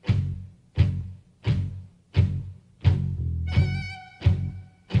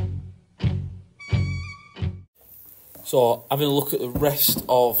 So, having a look at the rest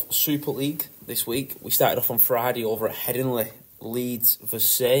of Super League this week, we started off on Friday over at Headingley, Leeds vs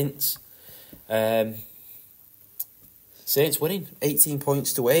Saints. Saints winning 18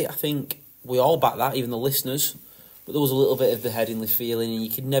 points to 8. I think we all back that, even the listeners. But there was a little bit of the Headingley feeling, and you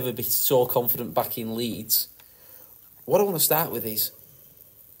could never be so confident backing Leeds. What I want to start with is,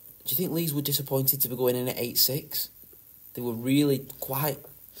 do you think Leeds were disappointed to be going in at 8-6? They were really quite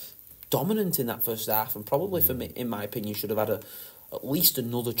dominant in that first half, and probably, for me, in my opinion, should have had at least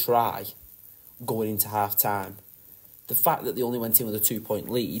another try going into half-time. The fact that they only went in with a 2-point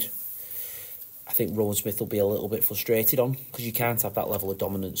lead, I think Rowan Smith will be a little bit frustrated on, because you can't have that level of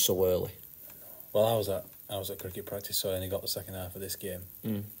dominance so early. Well, I was at cricket practice, so I only got the second half of this game.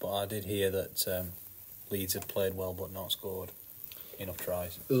 But I did hear that Leeds had played well but not scored enough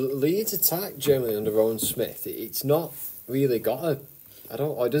tries. Leeds attack generally under Rowan Smith, it's not really got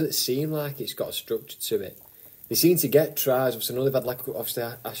it doesn't seem like it's got a structure to it. They seem to get tries. Obviously, I know they've had obviously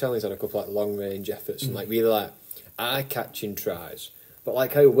Ash Allen's had a couple long range efforts and really eye catching tries. But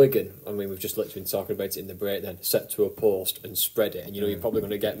like how Wigan, I mean, we've just literally been talking about it in the break then, set to a post and spread it, and you're probably going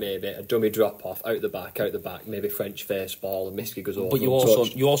to get maybe a dummy drop off out the back, maybe French face ball, and Miski goes over. But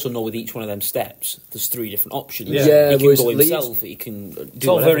you also know with each one of them steps, there's 3 different options. Yeah, he can go himself, he can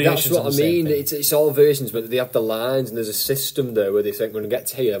do whatever. That's what I mean. It's all variations, but they have the lines, and there's a system there where they think we're going to get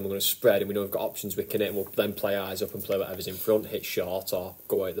to here and we're going to spread, and we know we've got options we can hit, and we'll then play eyes up and play whatever's in front, hit short or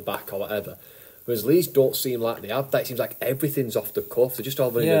go out the back or whatever. Whereas Leeds don't seem like they have that. It seems like everything's off the cuff. They're just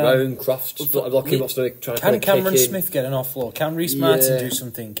all running around. Crofts blocking what's trying to Can Cameron Smith get an offload? Can Reece Martin do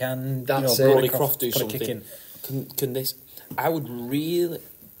something? Can Brody Croft do something? Can this? I would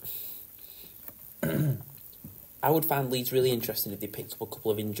find Leeds really interesting if they picked up a couple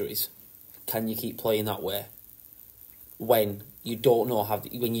of injuries. Can you keep playing that way when you don't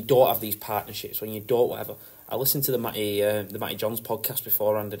when you don't have these partnerships, when you don't whatever? I listened to the Matty Johns podcast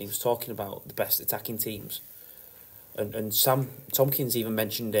beforehand, and he was talking about the best attacking teams, and Sam Tompkins even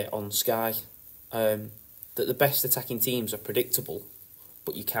mentioned it on Sky, that the best attacking teams are predictable,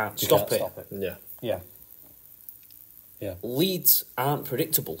 but you can't stop it. Yeah. Leeds aren't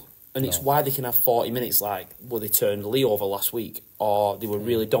predictable, and it's why they can have 40 minutes like where they turned Lee over last week, or they were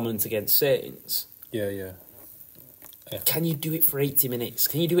really dominant against Saints. Yeah. Can you do it for 80 minutes?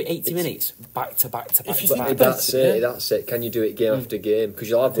 Can you do it 80 minutes back to back to back? That's it. Can you do it game after game? Because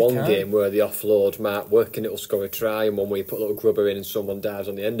you'll have one game where the offload might work and it'll score a try, and one where you put a little grubber in and someone dives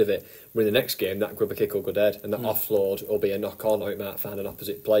on the end of it. But in the next game, that grubber kick will go dead, and that offload will be a knock-on, or it might find an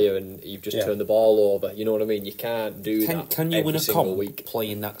opposite player and you've just turned the ball over. You know what I mean? You can't do that. Can you win a comp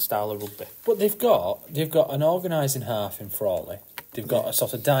playing that style of rugby? But they've got an organising half in Frawley. They've got a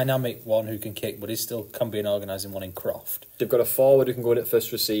sort of dynamic one who can kick, but he still can be an organising one in Croft. They've got a forward who can go in at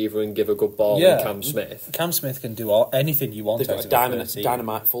first receiver and give a good ball in Cam Smith. Cam Smith can do anything you want. They've got a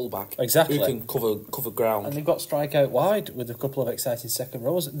dynamite fullback. Exactly. Who can cover ground. And they've got strike out wide with a couple of exciting second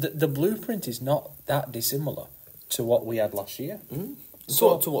rows. The blueprint is not that dissimilar to what we had last year.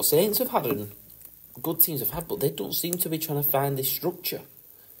 So to what Saints have had and good teams have had, but they don't seem to be trying to find this structure.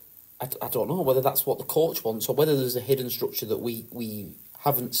 I don't know whether that's what the coach wants or whether there's a hidden structure that we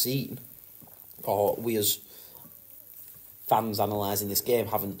haven't seen or we as fans analysing this game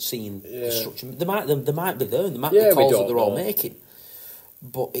haven't seen the structure. They might be there, and they might be we calls don't that they're all know. making.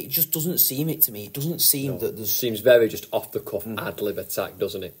 But it just doesn't seem it to me. It doesn't seem that there's... Seems very just off the cuff ad-lib attack,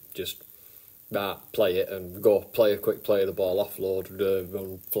 doesn't it? Just play it and go play a quick play of the ball, offload,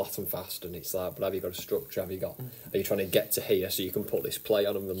 run flat and fast, and it's like, but have you got a structure? Have you got? Are you trying to get to here so you can put this play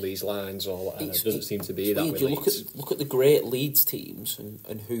on and run these lines or whatever? It doesn't seem to be that with You Leeds. look at the great Leeds teams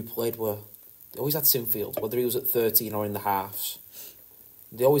and who played where they always had Sinfield, whether he was at 13 or in the halves.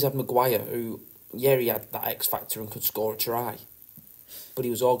 They always had Maguire, who he had that X factor and could score a try, but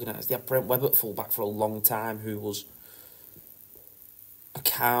he was organised. They had Brent Webb at full back for a long time, who was a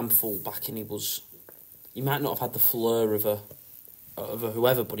calm full back, and he might not have had the flair of a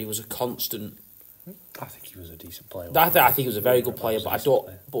whoever, but he was a constant. I think he was a decent player. I think he was a very good player, but I don't.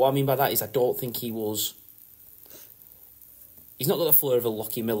 But what I mean by that is I don't think he was. He's not got the flair of a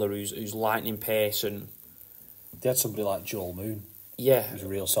Lockie Miller, who's lightning pace, and They had somebody like Joel Moon. Yeah. He was a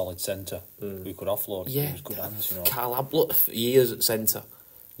real solid centre who could offload. Yeah. He was good hands, you know. Carl Ablett for years at centre.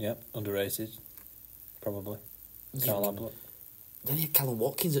 Yeah, underrated, probably. Carl Ablett. Then he had Callum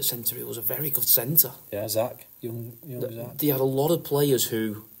Watkins at centre, who was a very good centre. Yeah, Zach, young Zach. They had a lot of players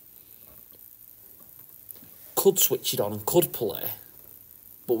who could switch it on and could play,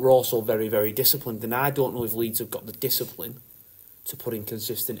 but were also very, very disciplined. And I don't know if Leeds have got the discipline to put in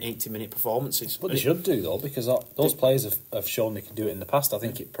consistent 80-minute performances. But they should do, though, because those players have shown they can do it in the past. I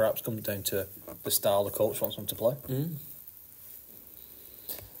think it perhaps comes down to the style the coach wants them to play.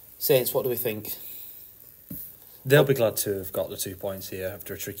 Saints, what do we think? They'll be glad to have got the 2 points here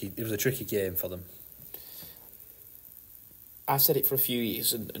after it was a tricky game for them. I've said it for a few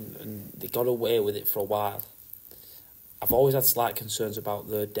years, and they got away with it for a while. I've always had slight concerns about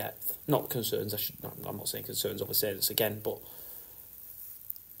their depth. Not concerns, I'm not saying concerns over saying this again, but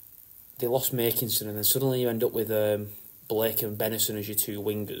they lost Makinson, and then suddenly you end up with Blake and Benison as your two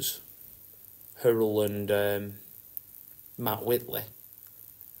wingers. Hurrell and Matt Whitley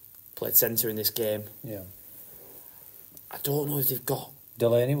played centre in this game. Yeah. I don't know if they've got...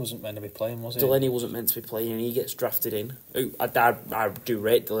 Delaney wasn't meant to be playing, was he? Delaney wasn't meant to be playing, and he gets drafted in. I do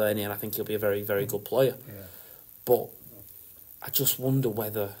rate Delaney, and I think he'll be a very, very good player. Yeah. But I just wonder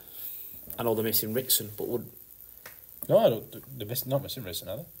whether... I know they're missing Ritson, but would... No, I don't. They're not missing Ritson,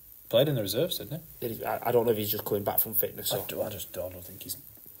 are they? Played in the reserves, didn't he? I don't know if he's just coming back from fitness. I Or... don't think he's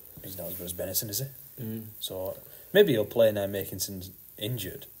not as good as Benison, is he? So maybe he'll play now. Makinson's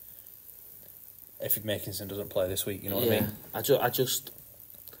injured. If Makinson doesn't play this week, you know what I mean? I just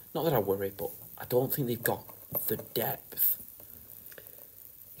not that I worry, but I don't think they've got the depth.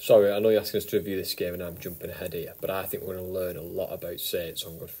 Sorry, I know you're asking us to review this game and I'm jumping ahead here, but I think we're going to learn a lot about Saints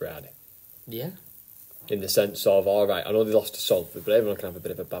on Good Friday. Yeah. In the sense of, alright, I know they lost to Salford, but everyone can have a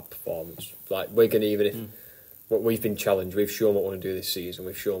bit of a bad performance. Like Wigan, even if we've been challenged, we've shown what we want to do this season,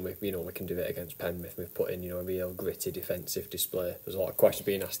 we've shown we can do it against Penrith, we've put in a real gritty defensive display. There's a lot of questions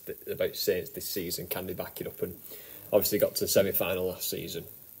being asked about Saints this season, can they back it up, and obviously got to the semi-final last season.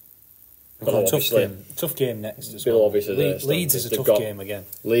 But tough game next as well. Leeds is a tough game again.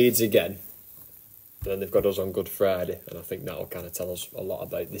 Leeds again. And then they've got us on Good Friday, and I think that'll kind of tell us a lot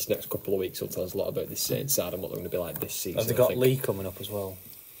about this next couple of weeks. It'll tell us a lot about this Saints side and what they're going to be like this season. Have they got Lee coming up as well?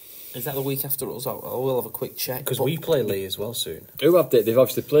 Is that the week after us? We'll have a quick check. Because we play Lee as well soon. They've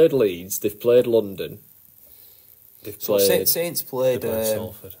obviously played Leeds, they've played London. Saints played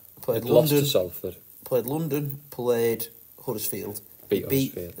Salford. Played London. Lost London. to Salford. Played London. Played Huddersfield. Beat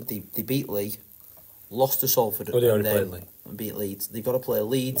Huddersfield. They beat Lee. Lost to Salford. They already and played Lee. And beat Leeds. They've got to play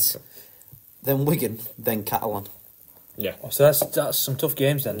Leeds, then Wigan, then Catalan. Yeah. Oh, so that's some tough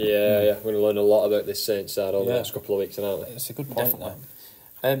games then. Yeah. We're going to learn a lot about this Saints side over the next couple of weeks, aren't we? It's a good point.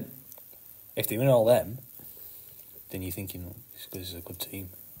 Definitely. If they win all them, then you're thinking this is a good team.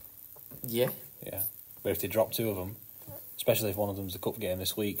 Yeah. Yeah. But if they drop two of them, especially if one of them's the cup game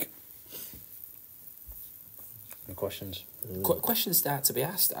this week, any questions? Questions start to be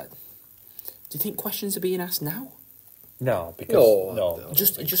asked. Do you think questions are being asked now? No, because no.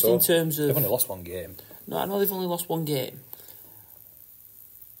 Just in terms of they've only lost one game. No, I know they've only lost one game.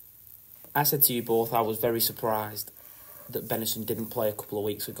 I said to you both, I was very surprised that Benison didn't play a couple of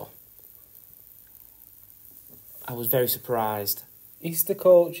weeks ago. I was very surprised. He's the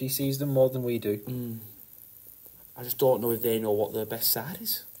coach. He sees them more than we do. I just don't know if they know what their best side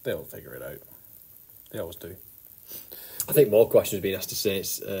is. They'll figure it out. They always do. I think more questions have been asked to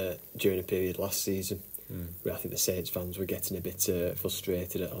Saints during a period last season where I think the Saints fans were getting a bit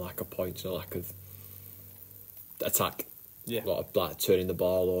frustrated at a lack of points and a lack of attack. Yeah. A lot of turning the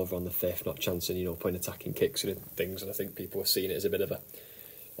ball over on the fifth, not chancing, putting attacking kicks and things. And I think people were seeing it as a bit of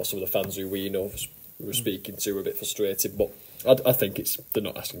or some of the fans who we know we were speaking to were a bit frustrated, but I think they're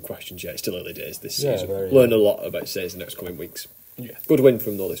not asking questions yet. It's still early days this season. Learn a lot about Saints in the next coming weeks. Yeah. Good win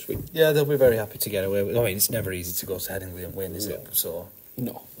from them this week. Yeah, they'll be very happy to get away with it. I mean, it's never easy to go to Headingley and win, is it? So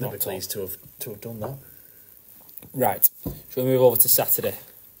No, they'll not be at all. pleased to have done that. Right, shall we move over to Saturday?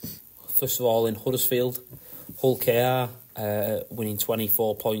 First of all, in Huddersfield, Hull KR winning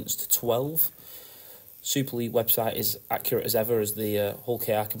 24 points to 12. Super League website is accurate as ever, as the Hull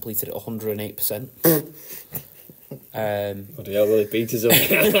KR completed at 108%. Bloody hell, will it beat us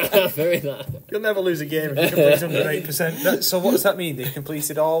up? Very that. You'll never lose a game if you complete 108%. So what does that mean? They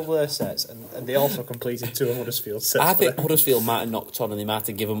completed all their sets and they also completed 2 of Huddersfield sets. I think Huddersfield might have knocked on and they might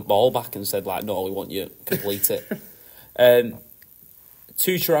have given the ball back and said, like, no, we want you to complete it.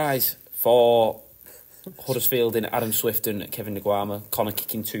 2 tries for Huddersfield in Adam Swift and Kevin Niguama. Connor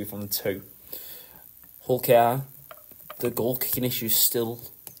kicking 2 from the 2. Hull KR, the goal kicking issues still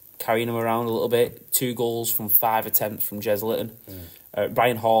carrying him around a little bit. 2 goals from 5 attempts from Jez Litton.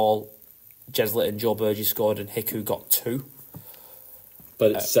 Brian Hall, Jez Litton, Joe Burgess scored and Hiku got 2.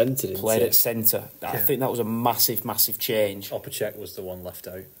 But it's centre, Played at centre. I think that was a massive, massive change. Opacek was the one left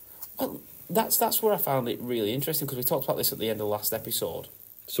out. Well, that's where I found it really interesting, because we talked about this at the end of the last episode.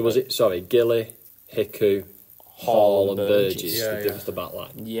 So was it, Gilly, Hiku, Hall and Burgess Yeah, give us the back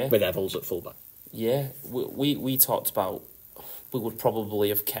line? Yeah. With Evans at full back. Yeah, we talked about we would probably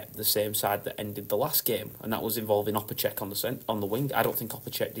have kept the same side that ended the last game, and that was involving Opacek on the wing. I don't think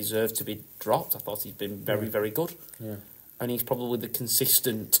Opacek deserved to be dropped. I thought he's been very, very good. Yeah. And he's probably the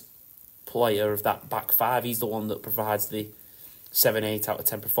consistent player of that back 5. He's the one that provides the 7, 8 out of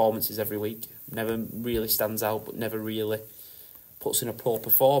 10 performances every week. Never really stands out, but never really puts in a poor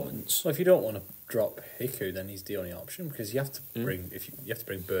performance. Well, if you don't want to drop Hiku, then he's the only option, because you have to bring you have to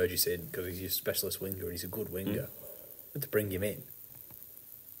bring Burgess in because he's your specialist winger and he's a good winger. You have to bring him in.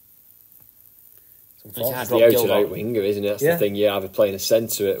 It's the out-and-out winger, isn't it? That's the thing. You either playing a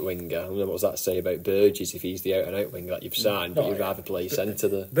centre at winger. I mean, what does that say about Burgess if he's the out-and-out winger that you've signed, but you'd rather play centre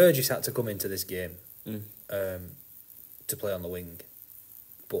there? Burgess had to come into this game to play on the wing,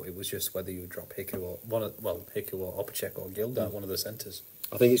 but it was just whether you would drop Hiku or Hiku or Opacek or Gilda, one of the centres.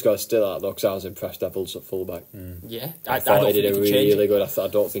 I think it's got to still out though, because I was impressed Evans at full back. Yeah, I thought he did a really good. I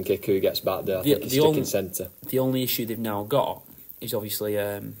don't think Hiku gets back there. I think he's sticking centre. The only issue they've now got is obviously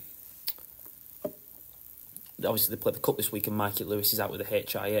they played the Cup this week and Mikey Lewis is out with a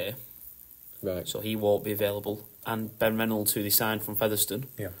HIA. Right. So he won't be available. And Ben Reynolds, who they signed from Featherstone,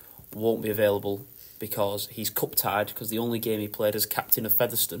 won't be available because he's cup tied, because the only game he played as captain of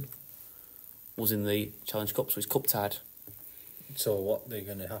Featherstone was in the Challenge Cup, so he's cup tied. So what they're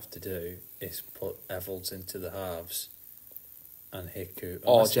going to have to do is put Evans into the halves and Hiku...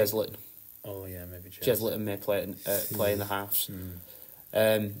 Or Jez Litton. Oh yeah, maybe Jez Litton may play in the halves.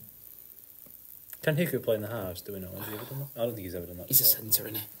 Can Hiku play in the halves? Do we know? Has he ever done that? I don't think he's ever done that. He's a centre,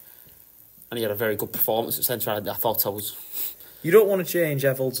 isn't he? And he had a very good performance at centre. I thought I was... You don't want to change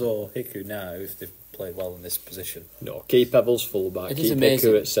Evans or Hiku now if they've played well in this position. No, keep Evans full back, It keep is amazing.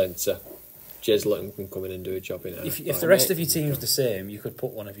 Hiku at centre. Jez Litton can come in and do a job in there. If the rest of your team's the same, you could put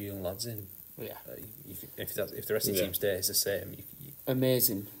one of your young lads in. Yeah. If the rest of your team stays the same...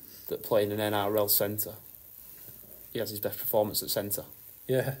 Amazing that playing an NRL centre, he has his best performance at centre.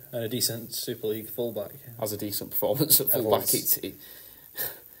 Yeah, and a decent Super League fullback. Has a decent performance at fullback.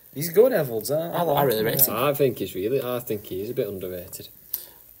 He's good, Evans. I really rate him. I think he is a bit underrated.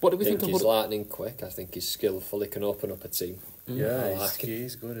 What do we I think think he's of lightning quick. I think he's skillful. He can open up a team. Yeah,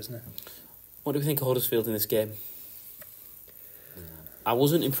 he's good, isn't he? What do we think of Huddersfield in this game? I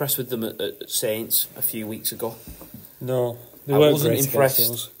wasn't impressed with them at Saints a few weeks ago. No, I wasn't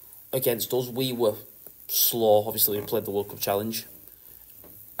impressed against us. We were slow. Obviously, we played the World Cup Challenge,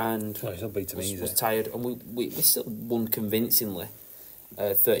 and was tired. And we still won convincingly,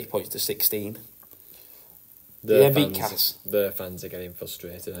 30 points to 16. They beat Cass. Their fans are getting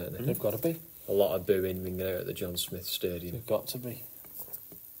frustrated, aren't they? They've got to be. A lot of booing ringing out at the John Smith Stadium. They've got to be.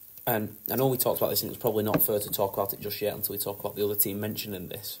 And I know we talked about this, and it's probably not fair to talk about it just yet until we talk about the other team mentioning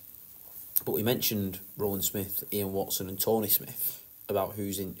this. But we mentioned Rowan Smith, Ian Watson, and Tony Smith about who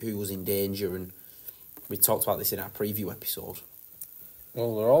was in danger, and we talked about this in our preview episode.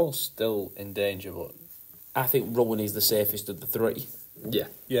 Well, they're all still in danger, but I think Rowan is the safest of the 3. Yeah.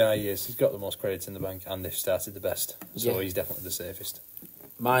 Yeah, he is. He's got the most credits in the bank, and they've started the best, so he's definitely the safest.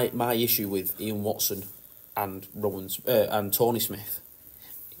 My issue with Ian Watson and and Tony Smith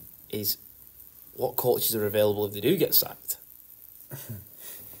is what coaches are available if they do get sacked.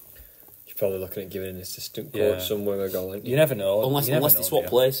 You're probably looking at giving an assistant coach somewhere or going. You never know. Unless they swap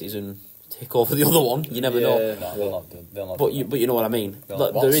places and take over the other one. You never know. No, they'll not. But you know what I mean.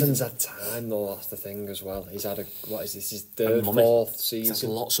 Like, Watson's had time though. That's the thing as well. He's had his third, fourth season. That's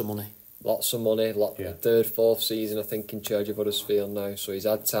lots of money. Lots of money. Third, fourth season, I think, in charge of Huddersfield now. So he's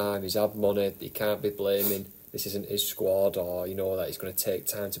had time. He's had money. He can't be blaming. This isn't his squad, or that he's going to take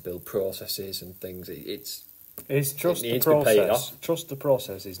time to build processes and things. It's trust the process. Trust the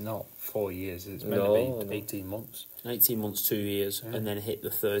process is not 4 years. It's meant to be 18 months. 18 months, 2 years, and then hit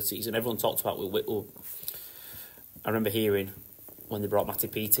the third season. Everyone talked about with Whitwell. I remember hearing when they brought Matty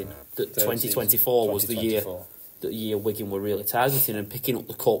Peat in that 2024 was the year Wigan were really targeting, and picking up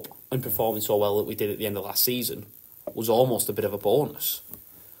the cup and performing so well that we did at the end of last season was almost a bit of a bonus.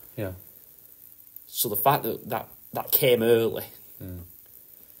 Yeah. So the fact that came early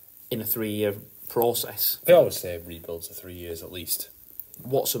in a 3-year process. They always say rebuilds are 3 years at least.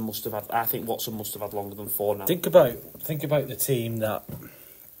 Watson must have had. I think Watson must have had longer than 4 now. Think about the team that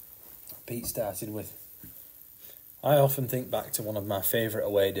Pete started with. I often think back to one of my favourite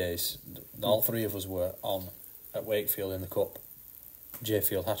away days. All three of us were on at Wakefield in the Cup.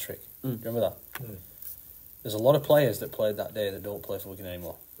 Jayfield hat-trick. Do you remember that? There's a lot of players that played that day that don't play for Wigan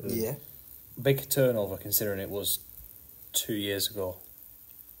anymore. Yeah. Big turnover considering it was 2 years ago.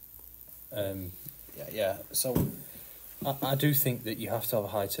 So I do think that you have to have a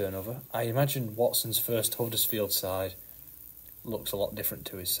high turnover. I imagine Watson's first Huddersfield side looks a lot different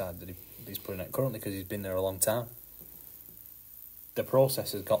to his side that he's putting out currently because he's been there a long time. The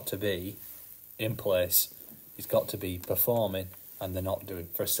process has got to be in place. He's got to be performing, and they're not doing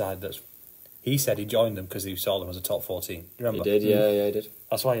for a side that's. He said he joined them because he saw them as a top 14. Do you remember? He did, yeah, he did.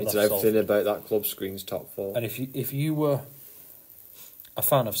 That's why he left everything Salford. about that club screams top 4. And if you were a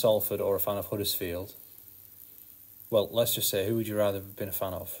fan of Salford or a fan of Huddersfield, well, let's just say, who would you rather have been a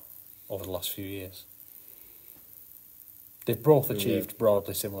fan of over the last few years? They've both achieved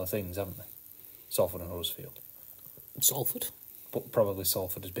broadly similar things, haven't they? Salford and Huddersfield. Salford. But probably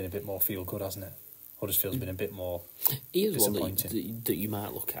Salford has been a bit more feel-good, hasn't it? Huddersfield's been a bit more disappointing. That you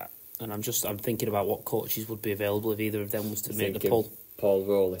might look at. And I'm thinking about what coaches would be available if either of them was to make the pull. Paul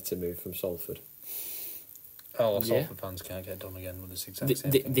Rowley to move from Salford. Salford fans can't get done again with this exact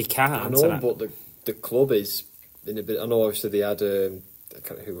same thing. They can't. I know, but the club is in a bit. I know, obviously they had who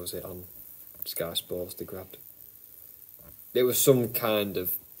was it on Sky Sports they grabbed. There was some kind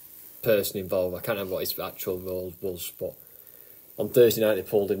of person involved. I can't remember what his actual role was, but on Thursday night they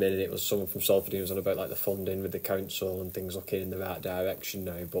pulled him in, and it was someone from Salford who was on about like the funding with the council and things looking in the right direction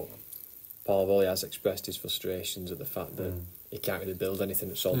now. But Paul Rowley has expressed his frustrations at the fact that he can't really build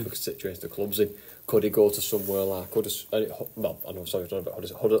anything at Salford because the situation the club's in. Could he go to somewhere like Huddersfield,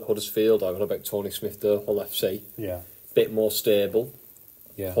 or what about Tony Smith there, Hull FC? Yeah. Bit more stable.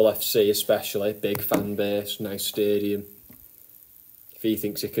 Yeah. Hull FC especially, big fan base, nice stadium. If he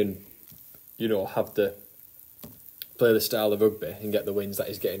thinks he can, play the style of rugby and get the wins that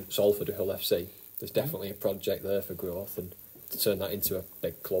he's getting Salford with Hull FC, there's definitely a project there for growth, and to turn that into a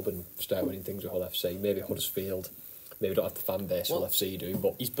big club and start winning things with Hull FC. Maybe Huddersfield, maybe don't have the fan base Hull FC do,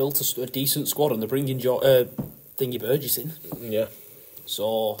 but he's built a decent squad, and they're bringing Thingy Burgess in. Yeah.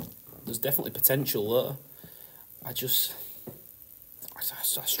 So there's definitely potential there. I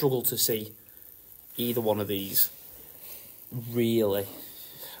struggle to see either one of these really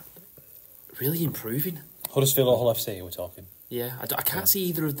improving. Huddersfield or Hull FC, we're talking. Yeah, I can't see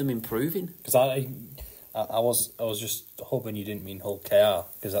either of them improving. Because I was just hoping you didn't mean Hull KR,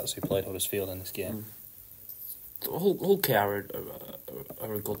 because that's who played Huddersfield in this game. Hull KR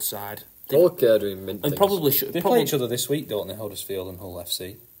are a good side. Hull KR doing mint and things. probably should. They play each other this week, don't they? Huddersfield and Hull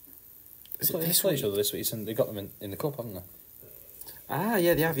FC. They play each other this week, and they got them in the cup, haven't they? Ah,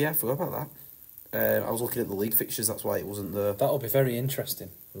 yeah, they have. Yeah, I forgot about that. I was looking at the league fixtures. That's why it wasn't there. That'll be very interesting.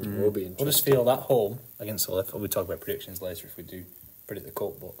 It will be interesting. Huddersfield at home against Hull. We'll talk about predictions later if we do predict the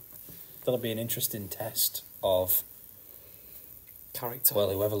cup, but that'll be an interesting test of Character. Well,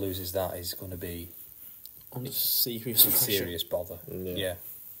 whoever loses that is going to be under serious bother. Yeah.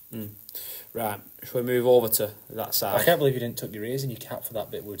 Right, shall we move over to that side? I can't believe you didn't tuck your ears in your cap for that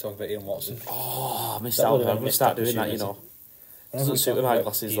bit we were talking about Ian Watson. Oh, I missed out. I'm going to start doing that, Doesn't suit with my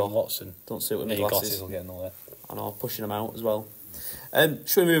glasses, though. Watson. Don't suit with my glasses. Your glasses. will get in the way. I know, pushing them out as well.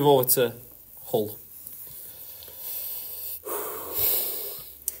 Shall we move over to Hull?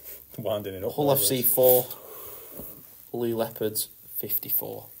 Winding it up. Hull FC 4, Lee Leopards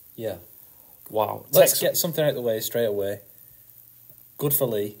 54. Yeah. Wow. Let's get something out of the way straight away. Good for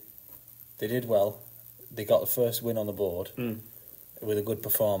Lee. They did well. They got the first win on the board with a good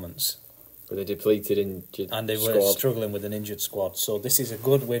performance. With a depleted injured And they were squad. struggling with an injured squad. So this is a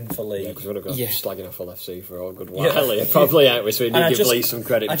good win for Lee. Yeah, because we're going to go slagging off LFC for a good while. Yeah. Probably, aren't we? So we And need to give Lee some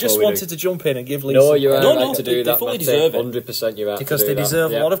credit. I just wanted to jump in and give Lee No, some you're credit. right to do that. They fully Matty. deserve it. 100% you're right Because to do they that.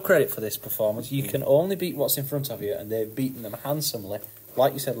 deserve Yeah. a lot of credit for this performance. You can only beat what's in front of you, and they've beaten them handsomely.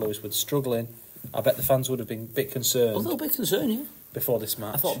 Like you said, Lewis, with struggling. I bet the fans would have been a bit concerned A little bit concerned, yeah. before this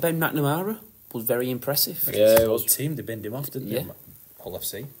match. I thought Ben McNamara was very impressive. Yeah, it the was. team, they binned him off, didn't Yeah. they? Hull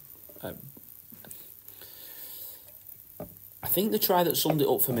FC. I think the try that summed it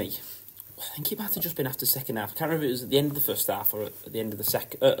up for me, I think it might have just been after the second half. I can't remember if it was at the end of the first half or at the end of the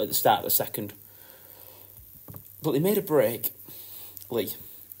at the start of the second. But they made a break, Lee,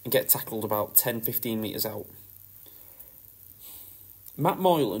 and get tackled about 10, 15 metres out. Matt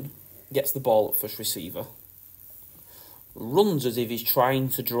Moylan gets the ball at first receiver, runs as if he's trying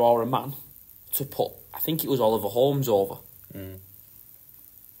to draw a man to put, I think it was Oliver Holmes over.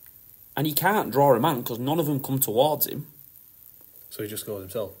 And he can't draw a man because none of them come towards him. So he just scored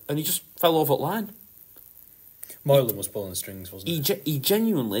himself. And he just fell over the line. Moylan was pulling the strings, wasn't he? He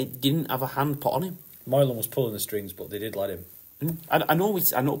genuinely didn't have a hand put on him. Moylan was pulling the strings, but they did let him. I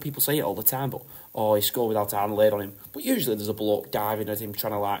know people say it all the time, but he scored without a hand laid on him. But usually there's a bloke diving at him,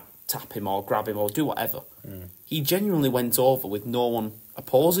 trying to like tap him or grab him or do whatever. He genuinely went over with no one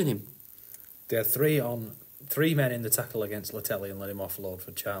opposing him. They had three men in the tackle against Latelli and let him offload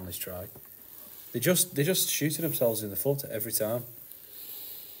for Charnley's try. They just shooted themselves in the foot every time.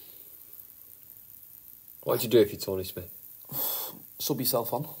 What would you do if you're Tony Smith? Sub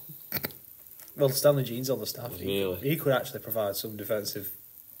yourself on. Well, Stanley Jean's on the staff. Really? He could actually provide some defensive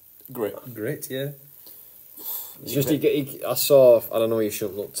Great. grit, yeah. It's just, I saw, I don't know, you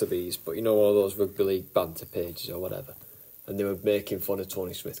shouldn't look to these, but you know, one of those rugby league banter pages or whatever, and they were making fun of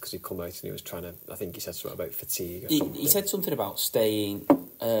Tony Smith because he'd come out and he was trying to, I think he said something about fatigue or something. He said something about staying,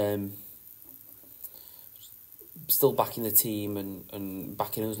 still backing the team and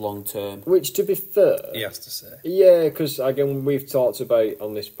backing us long term. Which, to be fair... He has to say. Yeah, because again, we've talked about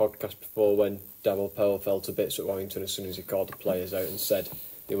on this podcast before when Darryl Powell fell to bits at Warrington as soon as he called the players out and said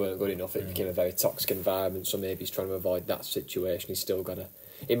they weren't good enough. It became a very toxic environment, so maybe he's trying to avoid that situation. He's still got to...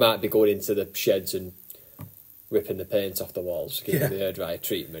 He might be going into the sheds and ripping the paint off the walls, giving the hairdryer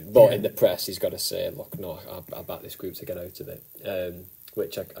treatment. But in the press, he's got to say, look, no, I back this group to get out of it,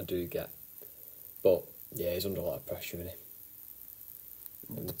 which I do get. But, yeah, he's under a lot of pressure, isn't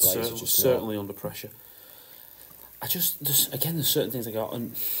he? And the players are just certainly under pressure. There's certain things I got,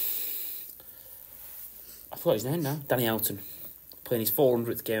 and I forgot his name now. Danny Houghton, playing his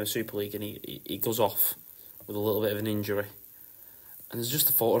 400th game of Super League, and he goes off with a little bit of an injury. And there's just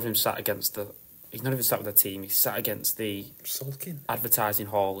a photo of him sat against the... He's not even sat with the team, he's sat against the Sulking. advertising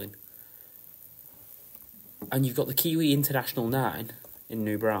hauling. And you've got the Kiwi International 9 in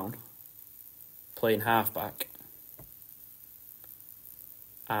New Brown playing halfback.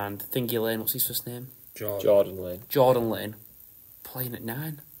 And Thingy Lane, what's his first name? Jordan Lane. Jordan Lane playing at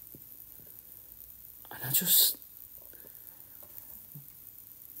 9. And I just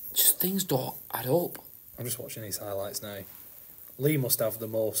things don't add up. I'm just watching these highlights now. Lee must have the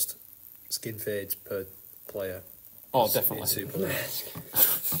most skin fades per player. Oh, in definitely. Super League.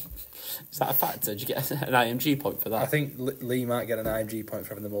 Is that a factor? Did you get an IMG point for that? I think Lee might get an IMG point for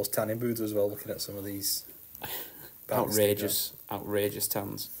having the most tanning booths as well, looking at some of these. outrageous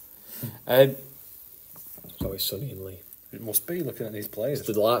tans. It's always sunny in Lee. It must be, looking at these players.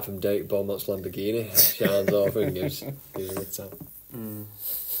 It's the light from Derek Beaumont's Lamborghini shines over and gives him a tan.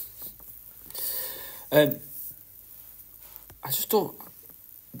 I just don't...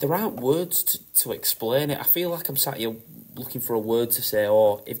 There aren't words to explain it. I feel like I'm sat here looking for a word to say,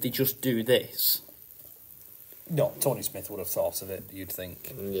 or if they just do this... No, Tony Smith would have thought of it, you'd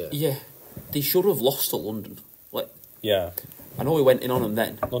think. Yeah. They should have lost to London. Like, Yeah. I know we went in on them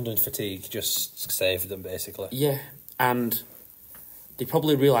then. London fatigue just saved them, basically. Yeah, and they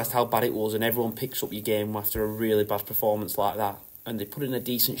probably realised how bad it was, and everyone picks up your game after a really bad performance like that. And they put in a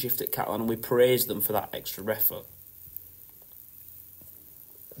decent shift at Catalan, and we praised them for that extra effort.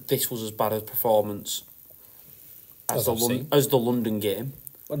 This was as bad a performance as the London game.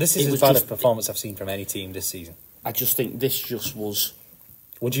 Well, this is as bad a performance I've seen from any team this season. I just think this just was...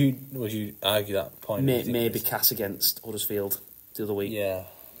 Would you argue that point? Mm. Maybe Cass against Huddersfield the other week. Yeah.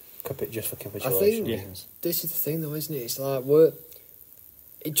 Just for I capitulation think reasons. this is the thing, though, isn't it? It's like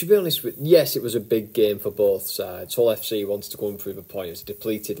to be honest with, yes, it was a big game for both sides. Hull FC wanted to go and prove a point. It was a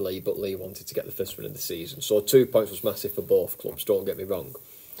depleted Lee, but Lee wanted to get the first win of the season. So 2 points was massive for both clubs. Don't get me wrong.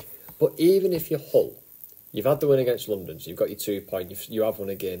 But even if you're Hull, you've had the win against London, so you've got your 2 points. You have won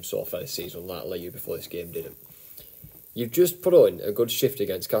a game so far this season, like Lee before this game didn't. you've just put on a good shift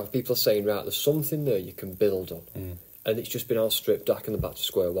against Cal. People are saying, right, there's something there you can build on. And it's just been all stripped back and back to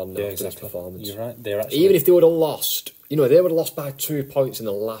square one now after this performance. You're right. They're actually... Even if they would have lost, they would have lost by 2 points in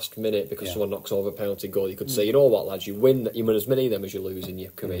the last minute because someone knocks over a penalty goal. You could say, you know what, lads, you win as many of them as you lose in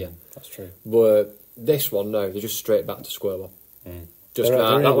your career. That's true. But this one, no, they're just straight back to square one. Just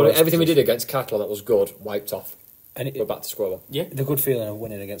everything we did against Catalan that was good, wiped off. And we're back to square one. Yeah, the good feeling of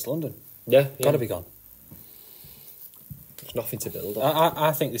winning against London. Yeah. Got to be gone. There's nothing to build on.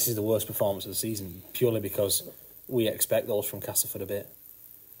 I think this is the worst performance of the season, purely because we expect those from Castleford a bit.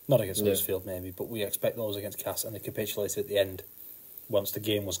 Not against Huddersfield, maybe, but we expect those against Cass, and they capitulated at the end once the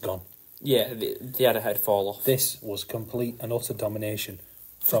game was gone. Yeah, they had a head fall off. This was complete and utter domination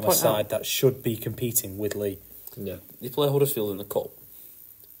from a side that should be competing with Lee. Yeah. They play Huddersfield in the Cup,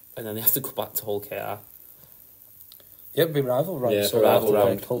 and then they have to go back to Hull KR. Yeah, it'd be rival round. Yeah, so rival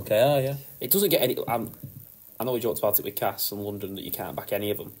round. Hull KR, yeah. It doesn't get any... I know we joked about it with Cass and London that you can't back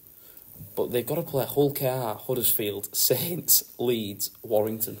any of them, but they've got to play Hull KR, Huddersfield, Saints, Leeds,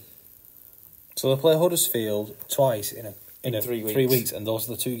 Warrington. So they play Huddersfield twice in 3 weeks. 3 weeks, and those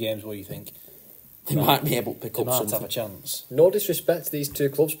are the two games where you think they might be able to pick up something. Have a chance. No disrespect to these two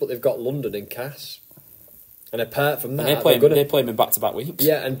clubs, but they've got London and Cass. And apart from that... they play them in back-to-back weeks.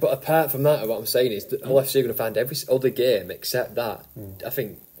 Yeah, but apart from that, what I'm saying is that Hull FC are going to find every other game except that, I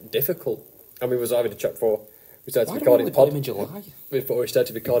think, difficult. I mean, we was having a chat before we started recording the before we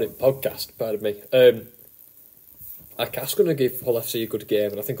started recording podcast, pardon me. Cass going to give Hull FC a good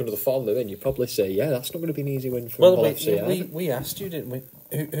game, and I think under the form they're in, you'd probably say, yeah, that's not going to be an easy win for Hull FC. We asked you, didn't we?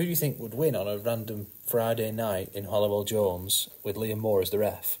 Who do you think would win on a random Friday night in Hollowell Jones with Liam Moore as the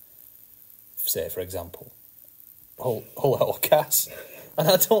ref? Say, for example, Hull or Cass? And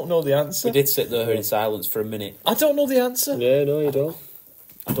I don't know the answer. We did sit there in silence for a minute. I don't know the answer. Yeah, no, you don't.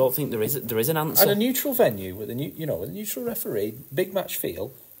 I don't think there is an answer. And a neutral venue with a neutral referee, big match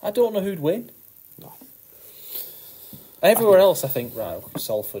feel. I don't know who'd win. No. Everywhere else, I think, right,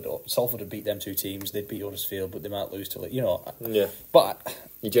 Salford would beat them two teams. They'd beat Huddersfield, but they might lose to it. Yeah. But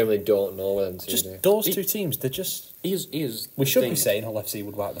you generally don't know them two. Just those two teams, they're just. We should be saying Hull FC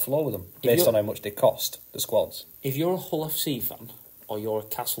would wipe the floor with them based on how much they cost the squads. If you're a Hull FC fan or you're a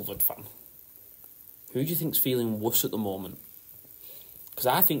Castleford fan, who do you think's feeling worse at the moment? Because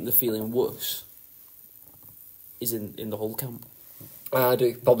I think the feeling worse is in the Hull camp. I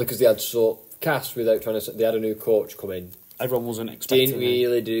do, probably because they had Cass without trying to. They had a new coach come in. Everyone wasn't expecting. Didn't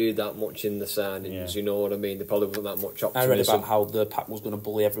really do that much in the signings. You know what I mean? There probably wasn't that much optimism. I read about how the pack was going to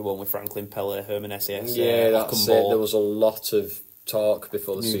bully everyone with Franklin Pelle, Herman SAS. Yeah, that's it. There was a lot of talk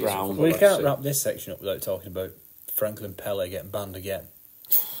before the season. Well, we can't wrap this section up without talking about Franklin Pelle getting banned again.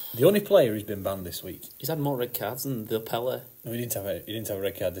 The only player who's been banned this week. He's had more red cards than the Pelle. No, he didn't have a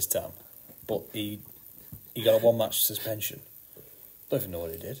red card this time, but he got a 1-match suspension. Don't even know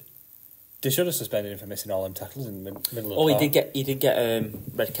what he did. They should have suspended him for missing all them tackles in the middle of the park. He did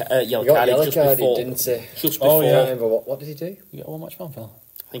get yellow card just before, didn't he? Just before. Yeah. What did he do? You got a 1-match ban, Phil?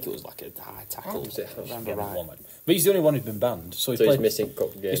 I think it was like a high tackle. But he's the only one who's been banned. So he's missing a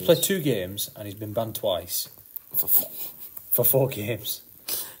couple of games. He's played 2 games and he's been banned twice for 4 games.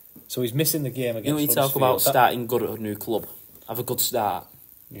 So he's missing the game against Huddersfield. You talk about starting good at a new club. Have a good start.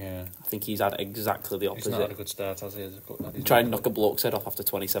 Yeah. I think he's had exactly the opposite. He's not had a good start, has he? He tried to knock a bloke's head off after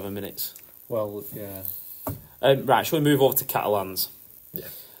 27 minutes. Well, yeah. Right, shall we move over to Catalans?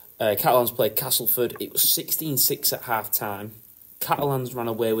 Yeah. Catalans played Castleford. It was 16-6 at half-time. Catalans ran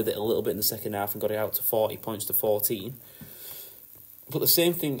away with it a little bit in the second half and got it out to 40 points to 14. But the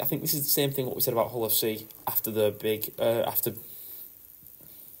same thing, I think this is the same thing what we said about Hull FC after the after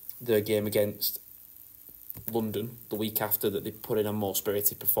the game against London, the week after, that they put in a more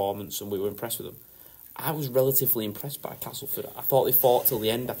spirited performance and we were impressed with them. I was relatively impressed by Castleford. I thought they fought till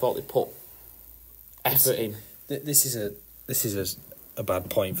the end. I thought they put effort in. This is a bad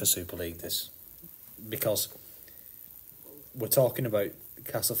point for Super League, this, because we're talking about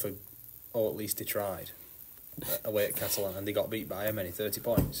Castleford, or at least they tried, away at Catalan, and they got beat by how many? 30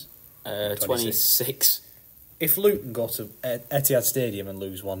 points? 26. If Luton go to Etihad Stadium and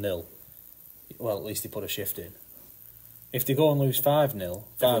lose 1-0, well, at least they put a shift in. If they go and lose 5-0, 5-1...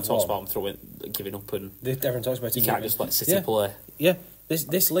 Everyone talks about them giving up, and everyone talks about you can't just let City play. Yeah,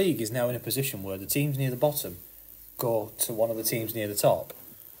 this league is now in a position where the teams near the bottom go to one of the teams near the top,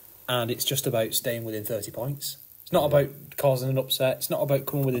 and it's just about staying within 30 points. It's not about causing an upset. It's not about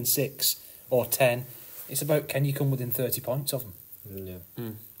coming within 6 or 10. It's about, can you come within 30 points of them? Yeah.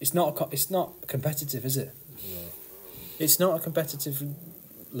 It's not competitive, is it? No. It's not a competitive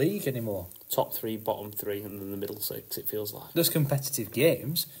league anymore. Top 3, bottom 3, and then the middle 6, it feels like. There's competitive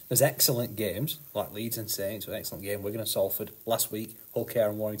games. There's excellent games, like Leeds and Saints, an excellent game. Wigan and Salford last week. Hull KR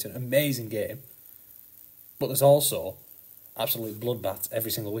and Warrington, amazing game. But there's also absolute bloodbaths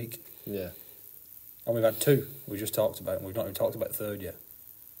every single week. Yeah. And we've had 2 we just talked about, and we've not even talked about the third yet.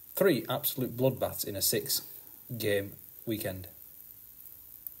 3 absolute bloodbaths in a 6-game weekend.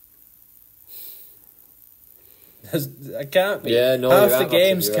 I can't be. Yeah, no, half the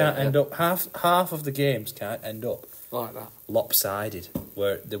games can't end up. Half of the games can't end up Like that. lopsided,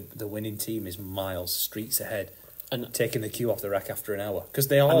 where the winning team is miles, streets ahead, and taking the cue off the rack after an hour, because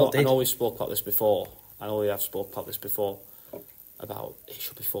they all did. I know we spoke about this before. I know we have spoke about this before. About it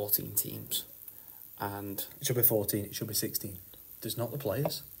should be 14 teams, and It should be 14. It should be 16. There's not the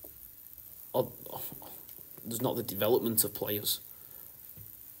players. there's not the development of players.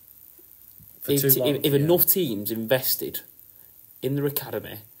 For too long, If enough teams invested in their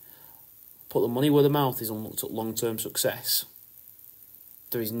academy, put the money where the mouth is and looked at long-term success,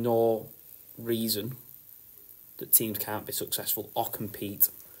 there is no reason that teams can't be successful or compete.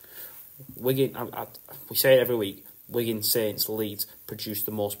 Wigan, we say it every week, Wigan, Saints, Leeds produce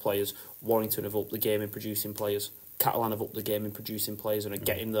the most players. Warrington have upped the game in producing players. Catalan have upped the game in producing players and are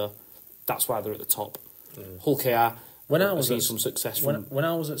getting there. That's why they're at the top. Hull KR have seen some success from... When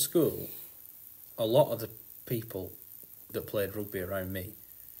I was at school, a lot of the people that played rugby around me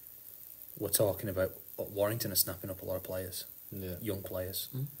were talking about Warrington are snapping up a lot of players, young players.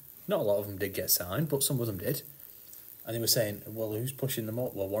 Not a lot of them did get signed, but some of them did. And they were saying, well, who's pushing them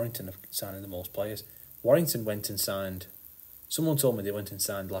up? Well, Warrington are signing the most players. Warrington went and signed... Someone told me they went and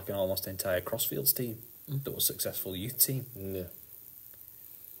signed like an almost entire Crossfields team that was a successful youth team. Yeah.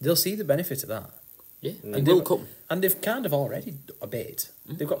 They'll see the benefit of that. Yeah, And will come. And they've kind of already a bit.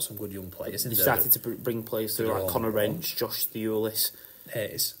 They've got some good young players. They've started to bring players through like Connor Wrench, Josh Thewlis,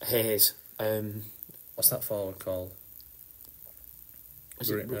 Hayes. What's that forward called?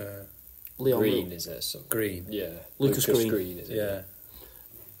 Leon Green, is it? Green. Yeah. Lucas Green. is it? Yeah.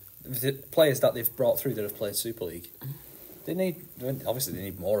 The players that they've brought through that have played Super League, they need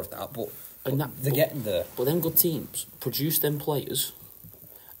more of that, but they're getting there. But then good teams produce them players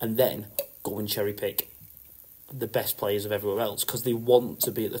and then go and cherry pick the best players of everywhere else because they want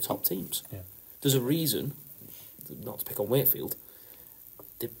to be at the top teams. Yeah. There's a reason, not to pick on Wakefield,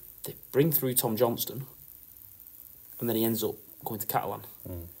 they bring through Tom Johnston and then he ends up going to Catalan.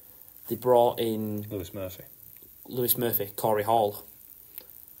 They brought in Lewis Murphy, Corey Hall.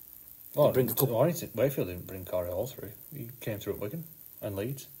 Wakefield didn't bring Corey Hall through. He came through at Wigan and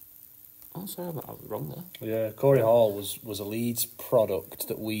Leeds. Oh, sorry, I was wrong there. Yeah, Corey Hall was a Leeds product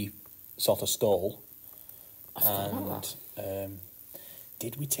that we sort of stole. I forgot about that.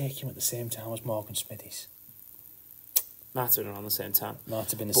 Did we take him at the same time as Morgan Smithies? Might have been around the same time. Might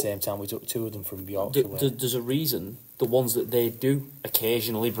have been the same time. We took 2 of them from York. There's a reason the ones that they do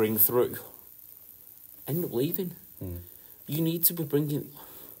occasionally bring through end up leaving. You need to be bringing...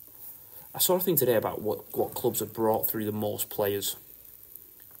 I saw a thing today about what clubs have brought through the most players.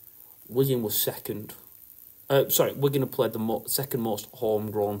 Wigan was second. Wigan have played the second most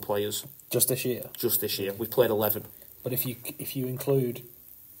homegrown players. Just this year? Just this year. We've played 11. But if you include...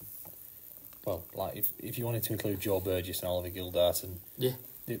 Well, like if you wanted to include Joe Burgess and Oliver Gildart,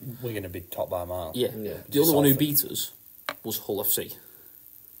 we're going to be top by a mile. Yeah. The only one who beat us was Hull FC,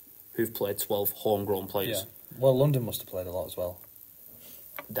 who've played 12 homegrown players. Yeah. Well, London must have played a lot as well.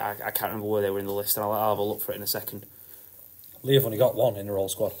 I can't remember where they were in the list, and I'll have a look for it in a second. Lee have only got 1 in their whole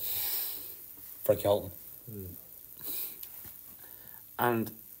squad. Frankie Holton.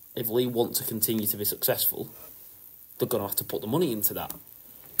 And if Lee want to continue to be successful, they're going to have to put the money into that.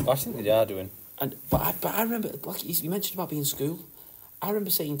 I think they are doing. But I remember, like you mentioned about being in school, I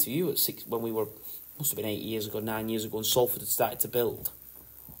remember saying to you at 6 when we were, must have been 9 years ago, and Salford had started to build.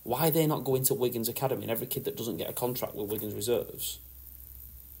 Why are they not going to Wigan's academy and every kid that doesn't get a contract with Wigan's reserves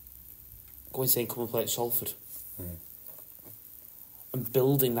go and saying come and play at Salford and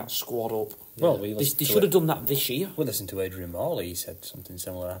building that squad up? Well, they should have done that this year. We listened to Adrian Morley. He said something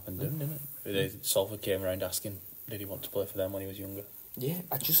similar happened, didn't it? Salford came around asking, did he want to play for them when he was younger? Yeah,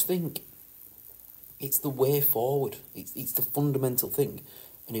 I just think it's the way forward. It's the fundamental thing.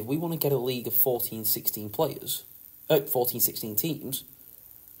 And if we want to get a league of 14, 16 players, 14, 16 teams,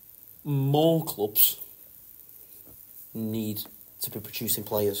 more clubs need to be producing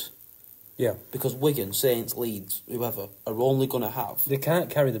players. Yeah. Because Wigan, Saints, Leeds, whoever, are only going to have... They can't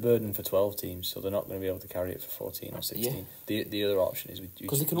carry the burden for 12 teams, so they're not going to be able to carry it for 14 or 16. Yeah. The other option is...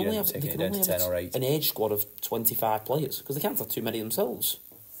 Because they can only have, an age squad of 25 players, because they can't have too many themselves.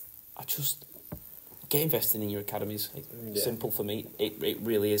 get investing in your academies. It's Yeah. simple for me. It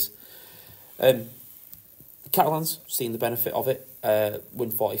really is. Catalans seen the benefit of it.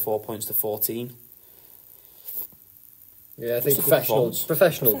 Win 44 points to 14. Yeah, I think It's a good professional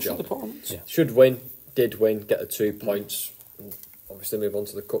Professional job. performance. Yeah. Should win, did win, get the 2 points. And obviously move on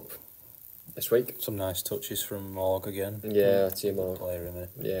to the cup this week. Some nice touches from Morg again. Yeah, Team Good Morg. player in it.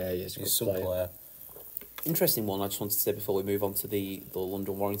 Yeah, he's a good He's some player. player. Interesting one I just wanted to say before we move on to the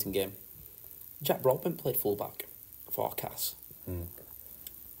London Warrington game. Jack Broadbent played fullback for Cass.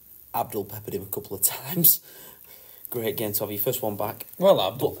 Abdul peppered him a couple of times. Great game to have your first one back. Well,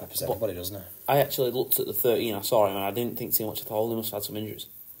 Abdul But- peppers but- everybody, doesn't he? I actually looked at the 13, I saw him, and I didn't think too much at all. He must have had some injuries.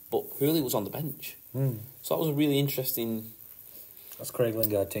 But Hooley was on the bench. So that was a really interesting... That's Craig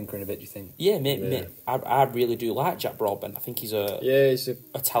Lingard tinkering a bit, do you think? Yeah, Yeah. I really do like Jack Broadbent. I think he's a He's a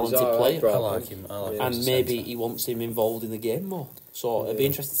talented he's all right, player. bro. I like him. I like him as And a maybe centre. he wants him involved in the game more. So it'd be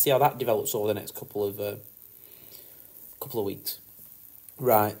interesting to see how that develops over the next couple of weeks.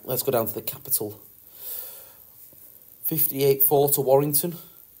 Right, let's go down to the capital. 58-4 to Warrington.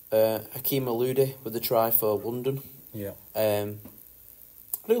 Hakeem Aloude with the try for London. Yeah. I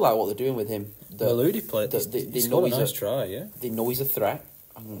do like what they're doing with him. Maludi played. they He's know got a he's nice try, yeah. They know he's a threat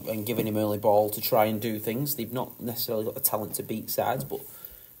and giving him early ball to try and do things. They've not necessarily got the talent to beat sides, but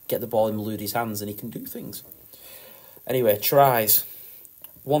get the ball in Maloudi's hands and he can do things. Anyway, tries.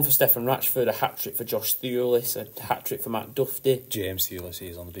 One for Stefan Ratchford, a hat-trick for Josh Thewlis, a hat-trick for Matt Duffy, James Thewlis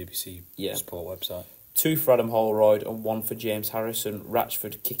is on the BBC Sport website. 2 for Adam Holroyd and 1 for James Harrison.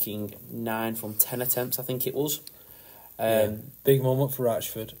 Ratchford kicking 9 from 10 attempts, I think it was. Big moment for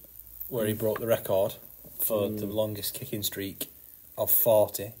Ratchford, where he broke the record for the longest kicking streak of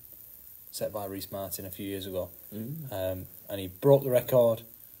 40, set by Reece Martin a few years ago. And he broke the record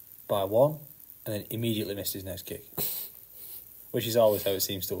by 1, and then immediately missed his next kick, which is always how it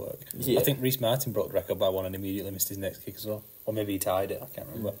seems to work. Yeah. I think Reece Martin broke the record by 1 and immediately missed his next kick as well. Or maybe he tied it, I can't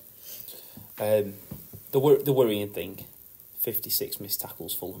remember. The worrying thing, 56 missed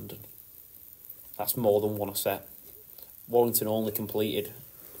tackles for London. That's more than one a set. Warrington only completed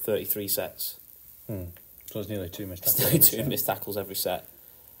 33 sets. So it's nearly 2 missed It's tackles. nearly 2 missed tackles every set.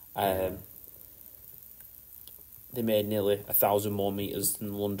 They made nearly 1,000 more metres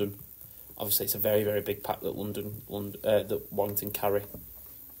than London. Obviously, it's a very, very big pack that that Warrington carry.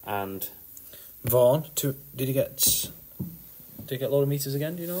 And Vaughan, did he get a lot of metres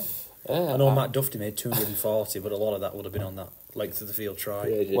again, do you know? I know Matt Duffy made 240, but a lot of that would have been on that length of the field try.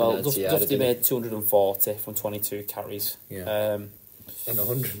 Yeah, he did well, 90 yards, Duffy didn't he? made 240 from 22 carries. Yeah. And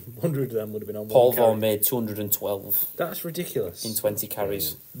 100 of them would have been on Paul one carry. Vaughan made 212 That's ridiculous. in 20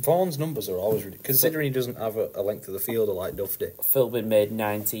 carries. Vaughan's numbers are always ridiculous, considering he doesn't have a length of the field like Duffy. Philbin made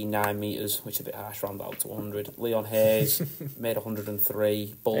 99 metres, which is a bit harsh, round that up to 100. Leon Hayes made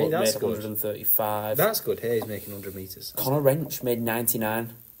 103. Bullock made that's good. 135. That's good. Hayes making 100 metres. Connor Wrench made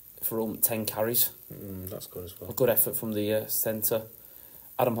 99 for 10 carries. That's good as A well. good effort from the centre.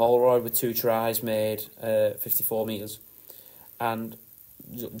 Adam Holroyd with 2 tries made 54 metres. And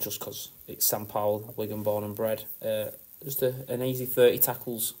just because it's Sam Powell, Wigan born and bred, just an easy 30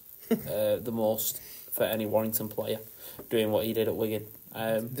 tackles, the most for any Warrington player, doing what he did at Wigan.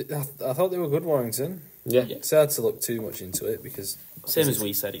 I thought they were good, Warrington. Yeah. Yeah. It's hard to look too much into it because... Same as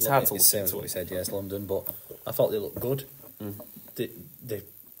we said, it's hard to look Same as into what we it. said, yes, London, but I thought they looked good. They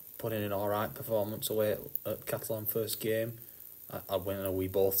put in an alright performance away at Catalan first game. I went and we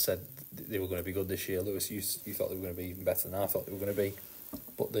both said they were going to be good this year. Lewis, you thought they were going to be even better than I thought they were going to be.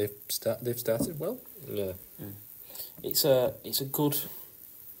 But they've started well. Yeah. It's a good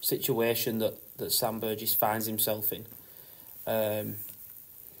situation that Sam Burgess finds himself in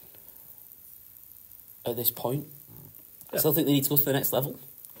at this point. I still think they need to go to the next level.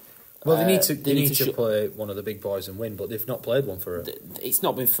 Well, they need sh- to play one of the big boys and win, but they've not played one for a... It's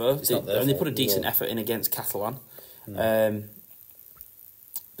not been fair. It's not their They fault, put a decent no. effort in against Catalan. They've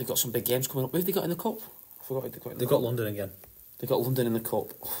got some big games coming up. Who have they got in the cup? I forgot who they got in the They've cup. got London again. They've got London in the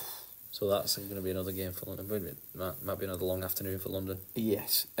cup. So that's going to be another game for London. Might be another long afternoon for London.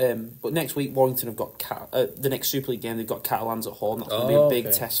 Yes. But next week, Warrington have got the next Super League game. They've got Catalans at home. That's going to be a big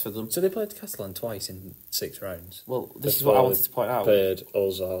okay. test for them. So they played Catalan twice in 6 rounds. Well, this is what I wanted to point out. Played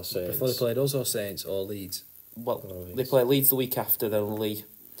us or Saints. Before they played us or Saints or Leeds. Well, Oh, they yes. play Leeds the week after, then Lee.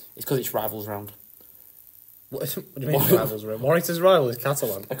 It's because it's rivals round. What do you mean rivals? Warrington's rival is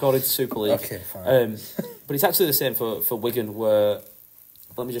Catalan. According to Super League. Okay, fine. But it's actually the same for Wigan, where...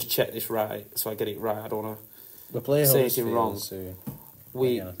 Let me just check this right, so I get it right. I don't want to... We play Say Huddersfield anything wrong. soon.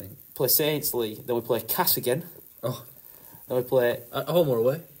 We Again, I think. play Saints League, then we play Cass again, Oh, then we play at home or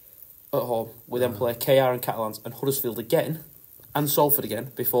away? at home. We then play KR and Catalans and Huddersfield again, and Salford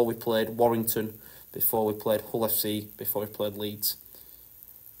again, before we played Warrington before we played Hull FC, before we played Leeds.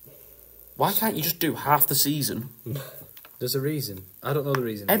 Why can't you just do half the season? There's a reason. I don't know the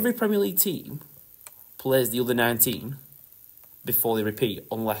reason. Every Premier League team plays the other 19 before they repeat,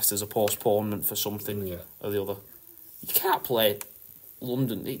 unless there's a postponement for something or the other. You can't play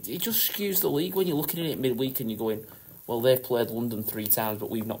London. It just skews the league when you're looking at it midweek and you're going, well, they've played London 3 times, but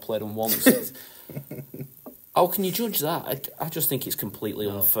we've not played them once. How can you judge that? I just think it's completely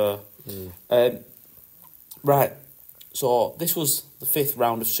unfair. Right, so this was the 5th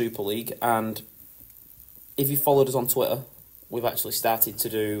round of Super League, and if you followed us on Twitter, we've actually started to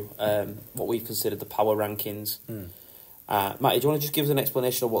do what we've considered the power rankings. Matty, do you want to just give us an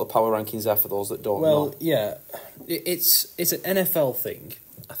explanation of what the power rankings are for those that don't know? Well, yeah, it's an NFL thing,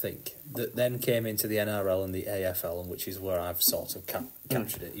 I think, that then came into the NRL and the AFL, and which is where I've sort of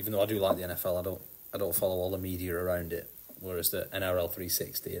captured it. Even though I do like the NFL, I don't follow all the media around it. Whereas the NRL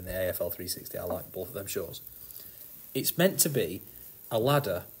 360 and the AFL 360, I like both of them shows. It's meant to be a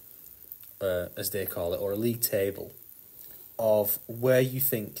ladder, as they call it, or a league table of where you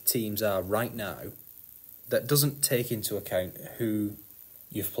think teams are right now that doesn't take into account who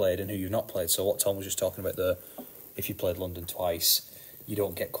you've played and who you've not played. So what Tom was just talking about, if you played London twice, you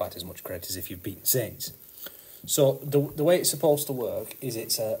don't get quite as much credit as if you've beaten Saints. So the way it's supposed to work is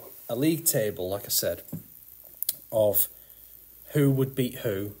it's a league table, like I said, of who would beat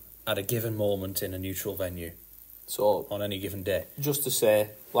who at a given moment in a neutral venue. So on any given day. Just to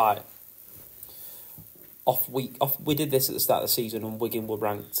say, like, we did this at the start of the season, and Wigan were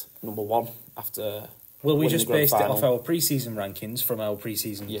ranked number 1 after. Well, we winning just the grand based it final. off our pre-season rankings from our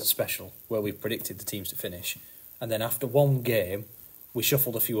pre-season Yep. special, where we predicted the teams to finish, and then after one game, we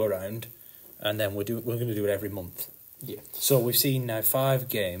shuffled a few around, and then we're going to do it every month. Yeah. So we've seen now 5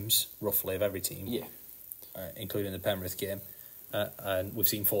 games roughly of every team. Yeah. Including the Penrith game, and we've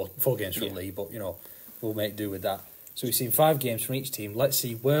seen four games from Lee, but we'll make do with that. So we've seen 5 games from each team. Let's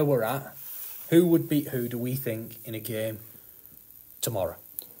see where we're at. Who would beat who, do we think, in a game tomorrow?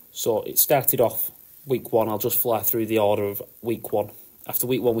 So it started off week 1. I'll just fly through the order of week 1. After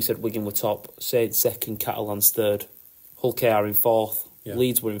week 1, we said Wigan were top, Saints 2nd, Catalans 3rd, Hull KR in 4th,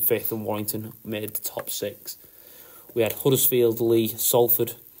 Leeds were in 5th, and Warrington made the top 6. We had Huddersfield, Lee,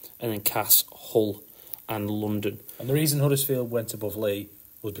 Salford, and then Cass, Hull, and London. And the reason Huddersfield went above Lee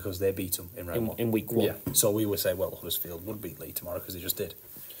was because they beat them in round 1. In week 1. Yeah. So we would say, well, Huddersfield would beat Lee tomorrow because they just did.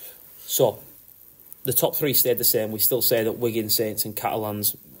 So the top 3 stayed the same. We still say that Wigan, Saints, and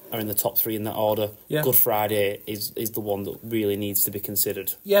Catalans are in the top 3 in that order. Yeah. Good Friday is the one that really needs to be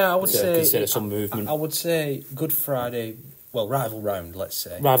considered. Yeah, I would to say consider some movement. I would say Good Friday. Well, rival round, let's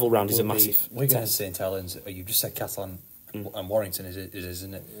say. Rival round is a massive Wigan and test. St Helens. You just said Catalan and Warrington,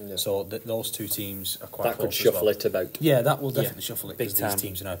 isn't it? Yeah. So those 2 teams are quite That close could shuffle as well. it about. Yeah, that will definitely shuffle it Big because time. these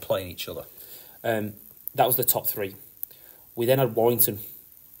teams are now playing each other. That was the top 3. We then had Warrington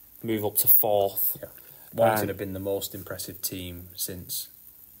move up to 4th. Yeah. Warrington have been the most impressive team since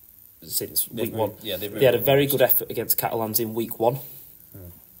Week 1. Yeah, they had a very good effort against Catalans in week 1,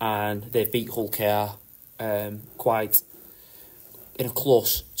 and they beat Hull KR quite in a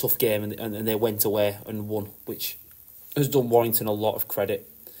close, tough game, and they went away and won, which has done Warrington a lot of credit.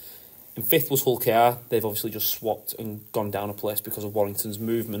 In 5th was Hull KR. They've obviously just swapped and gone down a place because of Warrington's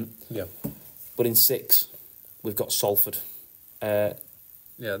movement. Yeah. But in 6th, we've got Salford. Yeah,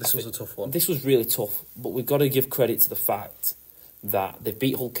 this was a tough one. This was really tough, but we've got to give credit to the fact that they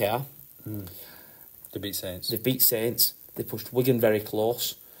beat Hull KR. They beat Saints. They beat Saints. They pushed Wigan very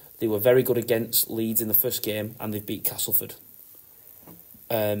close. They were very good against Leeds in the first game, and they beat Castleford.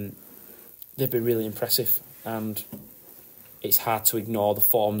 They've been really impressive, and it's hard to ignore the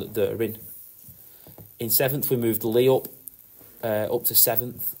form that they're in. In 7th, we moved Lee up to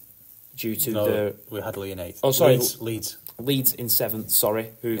 7th due to we had Lee in 8th. Oh, sorry. Leeds. In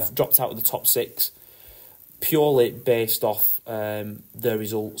 7th, who've dropped out of the top 6 purely based off their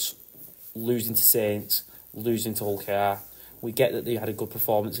results, losing to Saints, losing to Hull KR. We get that they had a good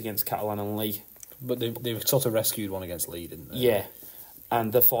performance against Catalan and Lee. But they sort of rescued one against Lee, didn't they? Yeah,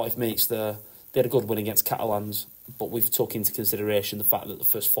 and the 40 minutes there, they had a good win against Catalans, but we've took into consideration the fact that the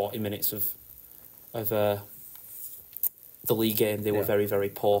first 40 minutes of the league game, they were very, very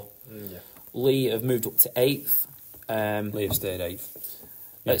poor. Yeah. Lee have moved up to 8th. Lee have stayed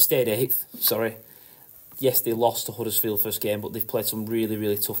 8th. Stayed 8th, sorry. Yes, they lost to Huddersfield first game, but they've played some really,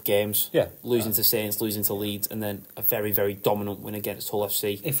 really tough games. Yeah. Losing to Saints, losing to Leeds, and then a very, very dominant win against Hull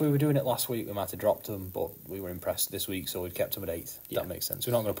FC. If we were doing it last week, we might have dropped them, but we were impressed this week, so we've kept them at 8th. Yeah. That makes sense.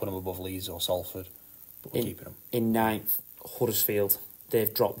 We're not going to put them above Leeds or Salford, but we're keeping them. In 9th, Huddersfield,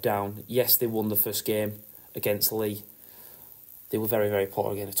 they've dropped down. Yes, they won the first game against Lee, They were very, very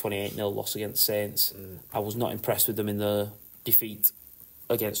poor again, a 28-0 loss against Saints. I was not impressed with them in the defeat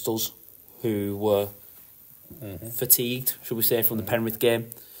against us, who were fatigued, should we say, from the Penrith game.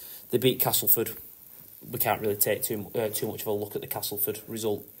 They beat Castleford. We can't really take too much of a look at the Castleford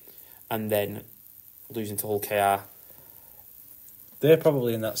result. And then losing to Hull KR. They're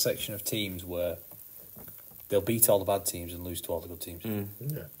probably in that section of teams where they'll beat all the bad teams and lose to all the good teams.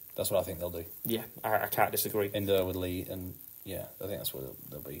 Yeah. That's what I think they'll do. Yeah, I can't disagree. In there with Lee, and yeah, I think that's where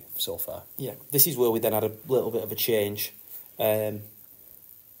they'll be so far. Yeah, this is where we then had a little bit of a change. Hull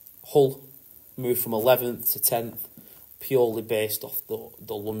moved from 11th to 10th, purely based off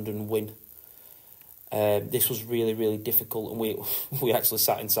the London win. This was really, really difficult, and we actually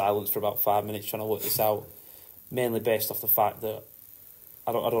sat in silence for about 5 minutes trying to work this out, mainly based off the fact that,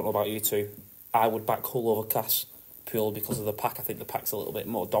 I don't know about you two, I would back Hull over Cass purely because of the pack. I think the pack's a little bit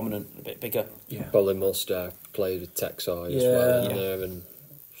more dominant, a bit bigger. Yeah. Probably more star played with Texai as well in there, and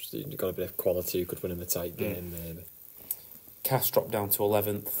you've got a bit of quality who could win in the tight game, maybe. Cass dropped down to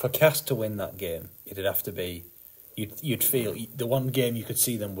 11th. For Cass to win that game, it'd have to be, you'd feel, the one game you could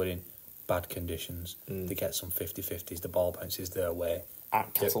see them winning, bad conditions, they get some 50-50s, the ball bounces their way.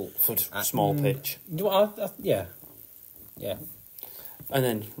 At Castleford, small pitch. Yeah. And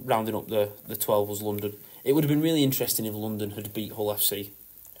then rounding up the 12 was London. It would have been really interesting if London had beat Hull FC,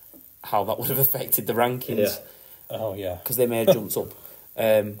 how that would have affected the rankings. Yeah. Oh, yeah. Because they may have jumped up.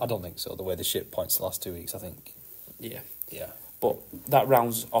 I don't think so, the way the ship points the last 2 weeks, I think. Yeah. Yeah. But that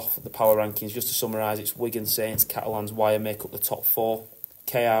rounds off the power rankings. Just to summarise, it's Wigan, Saints, Catalans, Wire make up the top 4.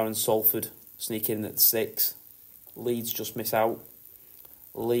 KR and Salford sneak in at 6. Leeds just miss out.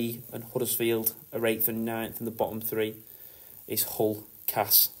 Lee and Huddersfield are 8th and 9th, and the bottom 3 is Hull,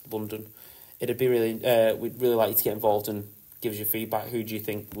 Cass, London. It'd be really, we'd really like you to get involved and give us your feedback. Who do you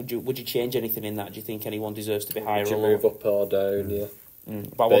think? Would you change anything in that? Do you think anyone deserves to be higher or lower? Move up or down? Yeah.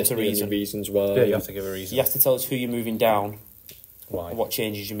 But I want a reason. Reasons why. Yeah, you have to give a reason. You have to tell us who you're moving down. Why? And what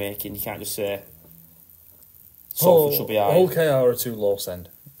changes you're making. You can't just say Salford should be higher. Hull KR are too low send.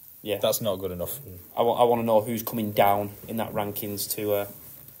 Yeah, That's not good enough. I want to know who's coming down in that rankings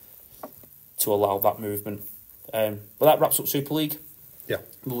to allow that movement. But that wraps up Super League. Yeah.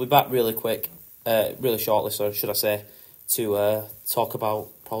 We'll be back really shortly, so should I say, to talk about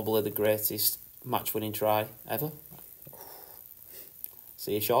probably the greatest match-winning try ever.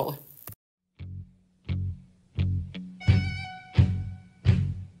 See you shortly.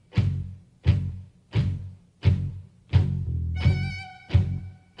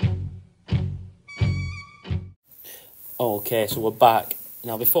 Okay, so we're back.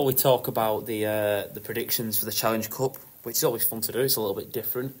 Now, before we talk about the predictions for the Challenge Cup, which is always fun to do, it's a little bit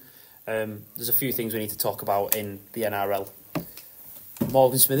different, there's a few things we need to talk about in the NRL.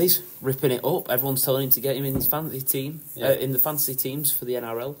 Morgan Smithies ripping it up. Everyone's telling him to get him in his fantasy team, in the fantasy teams for the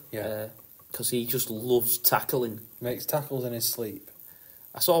NRL. Yeah. Because he just loves tackling. Makes tackles in his sleep.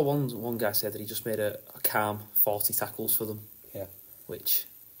 I saw one guy say that he just made a calm 40 tackles for them. Yeah. Which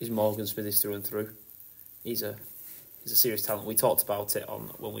is Morgan Smithies through and through. He's a serious talent. We talked about it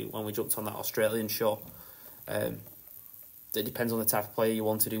on when we jumped on that Australian show. It depends on the type of player you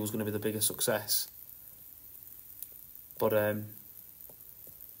wanted who was going to be the bigger success. But I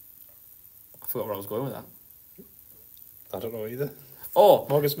forgot where I was going with that. I don't know either. Oh,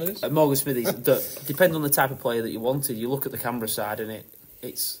 Morgan Smithies? Morgan Smithies. Depends on the type of player that you wanted. You look at the Canberra side and it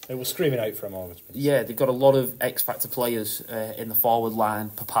was screaming out for a Morgan Smithies. Yeah, they've got a lot of X-Factor players in the forward line.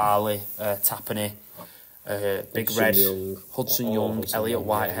 Papali, Tapani, Big Red, Hudson Young, Elliot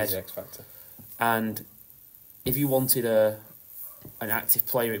Whitehead. Yeah, X-Factor. And if you wanted an active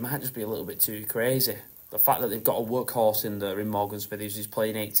player, it might just be a little bit too crazy. The fact that they've got a workhorse in there in Morgan Smithies who's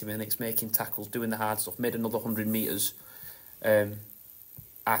playing 80 minutes, making tackles, doing the hard stuff, made another 100 metres.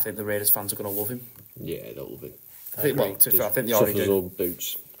 I think the Raiders fans are going to love him. Yeah, they'll love him. I think they already do. Old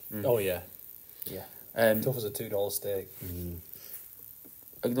boots. Oh, yeah. Yeah. Tough as a $2 steak.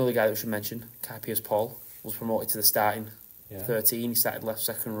 Another guy that we should mention, Kai Pearce-Paul, was promoted to the starting 13. He started left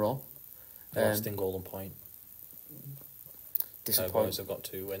second row. Lost in Golden Point. Disappointing. Cowboys have got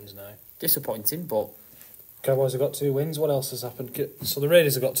 2 wins now. Disappointing, but... Cowboys have got 2 wins. What else has happened? So the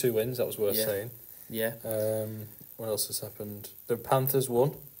Raiders have got 2 wins. That was worth saying. Yeah. What else has happened? The Panthers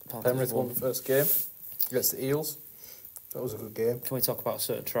won. Penrith won the first game against the Eels. That was a good game. Can we talk about a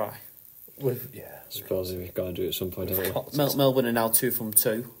certain try? I suppose we've got to do it at some point, haven't we? Melbourne are now 2 from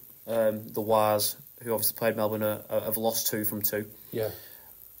 2. The Wires, who obviously played Melbourne, have lost 2 from 2. Yeah.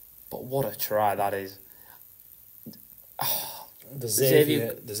 But what a try that is. The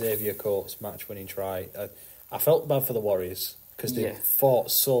Xavier Coates match-winning try. I felt bad for the Warriors because they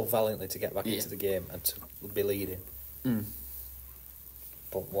fought so valiantly to get back into the game and to be leading.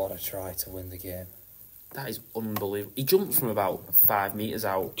 But what a try to win the game. That is unbelievable. He jumped from about 5 metres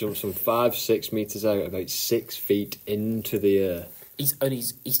out. Jumps from 5-6 metres out, about 6 feet into the air. He's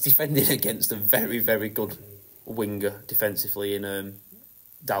defending against a very, very good winger defensively in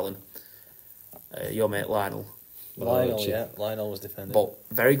Dallin. Your mate Lionel. Lionel was defending. But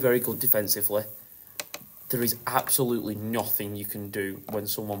very, very good defensively. There is absolutely nothing you can do when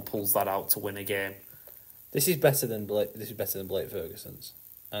someone pulls that out to win a game. This is better than Blake Ferguson's.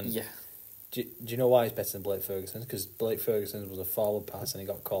 And Yeah. do you know why it's better than Blake Ferguson's? Because Blake Ferguson's was a forward pass and he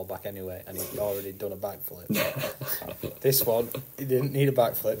got called back anyway, and he'd already done a backflip. This one, he didn't need a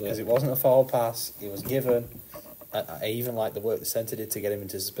backflip because it wasn't a forward pass. He was given. I even like the work the centre did to get him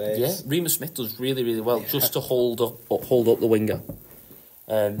into space. Yeah, Remus Smith does really, really well just to hold up the winger.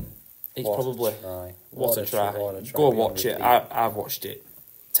 It's What probably... a try. What a try. What a try. Go and Beyond watch it. repeat. I've watched it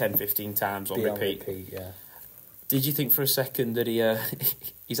 10, 15 times on Beyond repeat. yeah. Did you think for a second that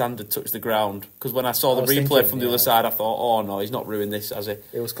his hand had touched the ground? Because when I saw the was replay thinking, from the yeah. other side, I thought, oh no, he's not ruined this, has he?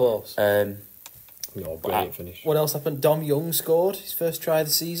 It was close. No, brilliant finish. What else happened? Dom Young scored his first try of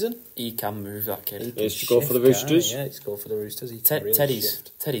the season. He can move, that kid. He scored for the Roosters. Yeah, he scored for the Roosters. He can really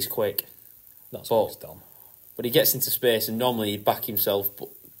shift. Teddy's quick, Not so much but- Dom. but he gets into space and normally he'd back himself, but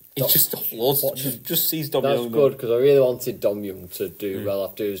he just offloads, just sees Dom That's Young. good, because I really wanted Dom Young to do well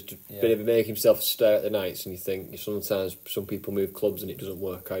after he's Yeah. been able to make himself a star at the nights, and you think sometimes some people move clubs and it doesn't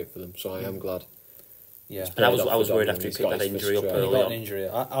work out for them, so I am glad. Yeah. And I was Played off for worried Dom after he Young. picked He's that got his injury up first He early got an on. injury.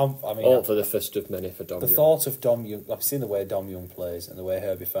 I mean, All for the first of many for Dom the Young. thought of Dom Young, I've seen the way Dom Young plays and the way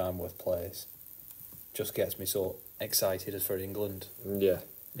Herbie Farnworth plays, just gets me so excited for England. Yeah.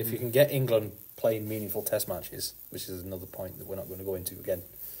 If you can get England playing meaningful test matches, which is another point that we're not going to go into again,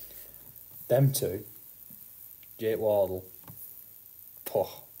 them two, Jake Wardle,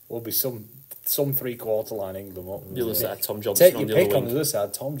 will be some 3/4 line England up. The other side, Tom Johnson Take on your the pick other on wing. the other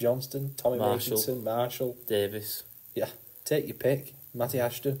side. Tom Johnston, Tommy Marshall. Wilkinson, Marshall. Davis. Yeah, take your pick. Matty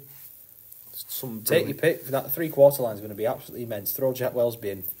Ashton. Some Take your pick. That 3/4 line is going to be absolutely immense. Throw Jack Wellsby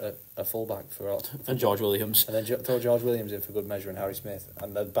in a fullback for and George Williams. and then throw George Williams in for good measure and Harry Smith.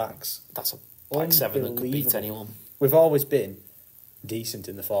 And the backs. That's a back seven that could beat Unbelievable. anyone. We've always been decent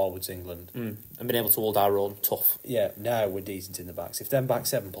in the forwards, England. And been able to hold our own tough. Yeah, now we're decent in the backs. If them back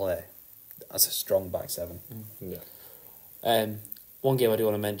seven play, that's a strong back seven. Yeah. One game I do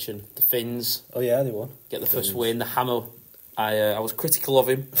want to mention, the Finns Oh yeah, they won. get the first win. The Hammer, I was critical of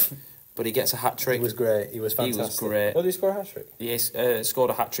him, but he gets a hat He trick. was great. He was He was fantastic. great. Oh, did he score a hat trick? He scored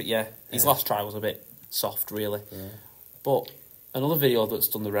a hat trick. Yeah, his last try was a bit soft, really. Yeah. But another video that's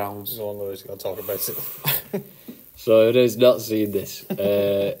done the rounds. Go on, Lewis. Got to talk about it. So it is not seen this.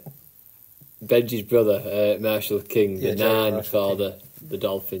 Benji's brother, Marshall King, Yeah, the Jerry nine Marshall for the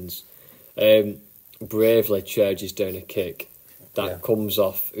Dolphins, bravely charges down a kick that comes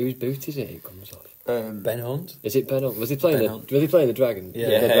off. Whose boot is it? It comes off. Ben Hunt. Is it Ben Hunt? Was he playing Ben the? Hunt. Was he playing the Dragon? Yeah.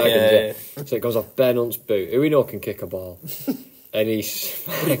 The Yeah, Dragons, yeah. So it comes off Ben Hunt's boot. Who we know can kick a ball, and he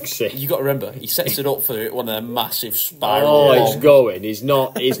smacks it. You got to remember, he sets it up for one of them massive spiral. Oh, it's balls. going. He's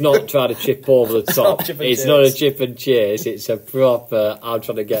not trying to chip over the top. not chip and It's not a chase. chip and chase. It's a proper. I'm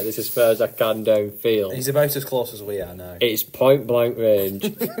trying to get this as far as I can downfield. He's about as close as we are now. It's point blank range,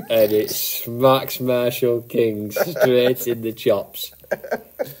 and it smacks Marshall King straight in the chops.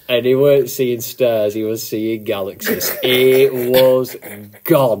 And he weren't seeing stars; he was seeing galaxies. It was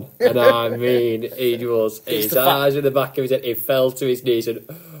gone, and I mean, it was. His eyes in the back of his head. He fell to his knees and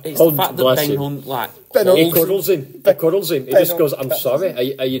It's the Hunt, fact that bless Ben him. Hunt, Ben holds He him. cuddles him. He cuddles him. He just goes, "I'm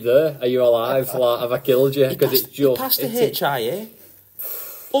sorry. Are you there? Are you alive? Like, have I killed you?" Because it's He just passed the HIA.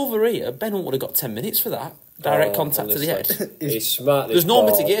 Over here, Ben Hunt would have got 10 minutes for that. Direct contact to the head. He smacked this There's no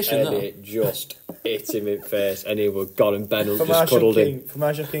ball mitigation, and though. it just hit him in the face, and he was gone. And Ben Hunt For just Marshall cuddled King, him. for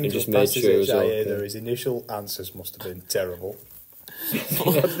Marshall King and to just have made passed his sure it was HIA, okay. there, his initial answers must have been terrible.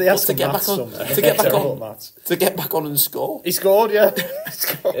 But They asked to him get maths back on, something. to get back Terrible on, maths. to get back on and score. He scored, yeah. He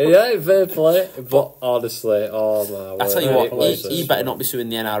scored. Yeah, fair play. But honestly, oh my word. I tell you it what, was he better not be suing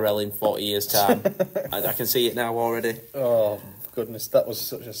the NRL in 40 years' time. I can see it now already. Oh, goodness, that was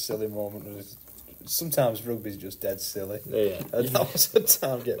such a silly moment. Sometimes rugby's just dead silly. Yeah. And that was a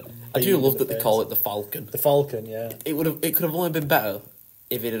time getting I beaten do in love the that they face. call it the Falcon. The Falcon, yeah. It could have only been better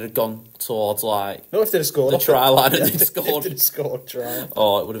if it had gone towards like No, if they'd have scored. the off try it. line and Yeah, they'd if scored. they'd scored try.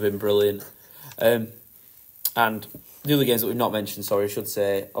 Oh, it would have been brilliant. And the other games that we've not mentioned, sorry, I should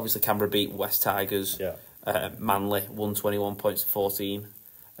say, obviously Canberra beat West Tigers. Yeah. Manly won 21 points to 14.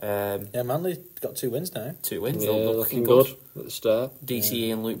 Yeah, Manly got 2 wins now. 2 wins. Yeah, They're looking good at the start.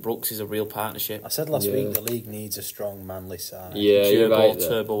 DCE and Luke Brooks is a real partnership. I said last Yeah. week the league needs a strong Manly side. Yeah, you're Turbo, right there.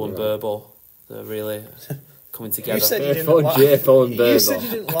 Turbo and You're right. Burbo. They're really... coming together. You said you didn't Phone like. J-Phone You said Burbo. you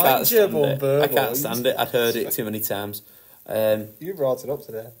didn't I like can't stand J-Phone it. Burbo. I can't stand it. I'd heard it too many times. You brought it up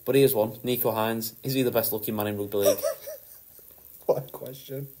today. But here's one. Nico Hines. Is he the best looking man in rugby league? What a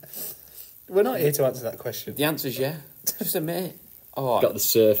question. We're not here to answer that question. The answer's yeah. Just admit it. Oh, Got the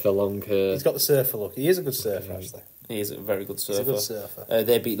surfer long hair. He's got the surfer look. He is a good surfer, actually. he is a very good He's surfer. a good surfer.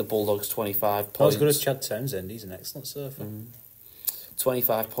 They beat the Bulldogs 25 Not points. as good as Chad Townsend. He's an excellent surfer.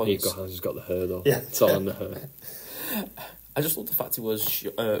 25 points. Nico Hines has got the hair though. Yeah. It's all in the hair. I just love the fact he was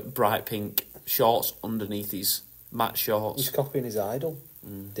bright pink shorts underneath his match shorts. He's copying his idol,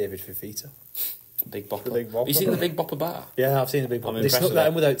 David Fifita. Big Bopper. The Big Bopper. Have you seen the Big Bopper bar? Yeah, I've seen the big I'm one. They impressed snuck with that that.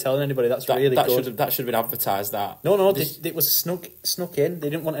 in without telling anybody. That's That, really that good. should have been advertised. That No, This- it was snuck in.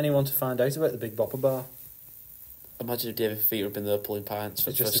 They didn't want anyone to find out about the Big Bopper bar. Imagine if David Fifita had been there pulling pints for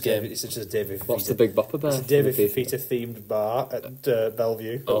It's the just first a game. David. It's just a David. What's Fifita. the Big Bopper bar? It's a David Fifita themed bar at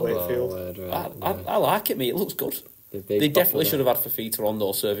Bellevue at Wakefield. I like it, mate. It looks good. They definitely should have had Fifita on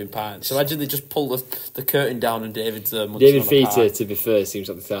though, serving pints. So imagine they just pull the curtain down and David's there. David Fifita, to be fair, seems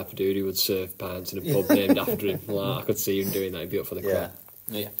like the type of dude who would serve pints in a pub named after him. Like, I could see him doing that. He'd be up for the Yeah. crowd.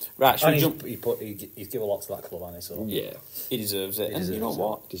 Yeah. Right, should And we jump? he's given a lot to that club, hasn't he? So Yeah. He deserves it. And deserves you know it.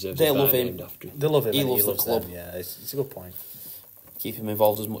 what? Deserves They a love bar him. named after him. they love him. He and loves the loves club. them. Yeah, it's a good point. Keep him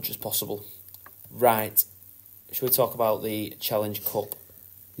involved as much as possible. Right. Should we talk about the Challenge Cup?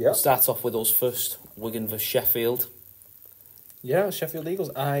 Yeah, We'll start off with us first. Wigan vs Sheffield. yeah. Sheffield Eagles.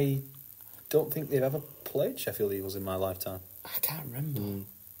 I don't think they've ever played Sheffield Eagles in my lifetime. I can't remember.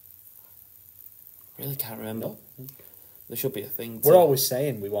 Really can't remember. There should be a thing. We're always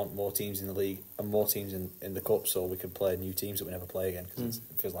saying we want more teams in the league and more teams in the cup, so we can play new teams that we never play again. Because it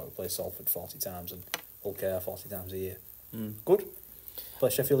feels like we play Salford 40 times and Hull KR 40 times a year. Good. Play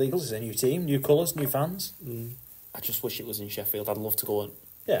Sheffield Eagles is a new team, new colours, new fans. I just wish it was in Sheffield. I'd love to go and.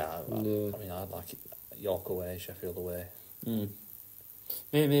 Yeah, I mean, I'd like it. York away, Sheffield away.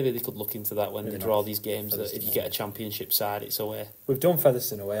 Maybe they could look into that when Maybe they draw not. these games. That Featherstone if you get a championship side, it's away. We've done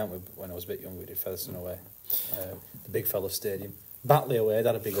Featherstone away, haven't we? When I was a bit younger, we did Featherstone away. The Big Fella Stadium. Batley away,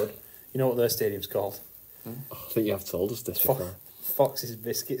 that'd be good. You know what their stadium's called? I think you have told us this before. Fox's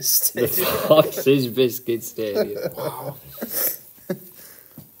Biscuit The Stadium. Fox's Biscuit Stadium.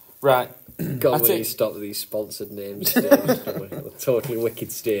 Right. Got That's when you it. stop with these sponsored names. The totally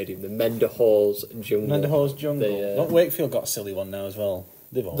wicked stadium. The Menderhalls Jungle. Menderhall's Jungle. The, Not Wakefield got a silly one now as well.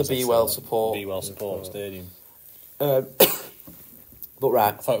 They've always The had Be Well silly- Support. Be Well Support Stadium. But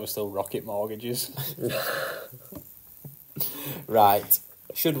right. I thought it was still Rocket Mortgages. Right.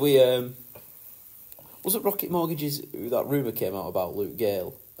 Should we? Was it Rocket Mortgages who that rumour came out about Luke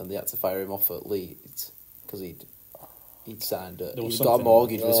Gale and they had to fire him off at Leeds because he'd signed it. There was He'd got a something-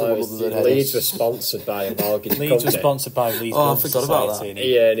 mortgage with someone other than Leeds Headers. were sponsored by a mortgage Leeds company. was sponsored by Leeds. Oh, I Building forgot about Society, that. and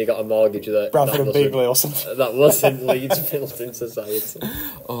Yeah, and he got a mortgage that Bradford and wasn't- Bigley or something. That wasn't Leeds Building Society.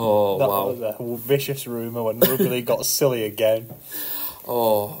 Oh That wow. was a vicious rumour when Rugby League got silly again.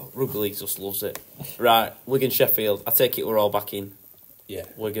 Oh, Rugby League just loves it. Right, Wigan Sheffield. I take it we're all back in Yeah.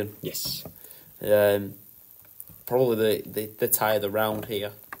 Wigan. Yes. Probably the tie of the round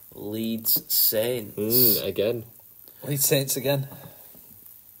here. Leeds Saints. Again. Leeds Saints again.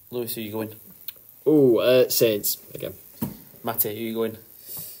 Lewis, who you going? Ooh, Saints again. Matty, who you going?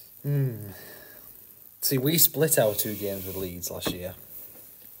 See, we split our 2 games with Leeds last year.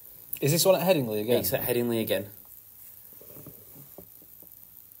 Is this one at Headingley again? It's at Headingley again.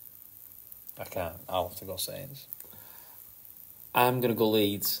 I can't. I'll have to go Saints. I'm going to go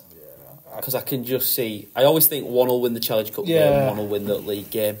Leeds. Because I can just see... I always think one will win the Challenge Cup game Yeah. and one will win the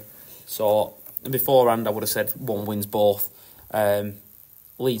league game. So, beforehand, I would have said one wins both.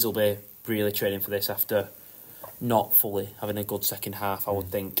 Leeds will be really training for this after not fully having a good second half, I would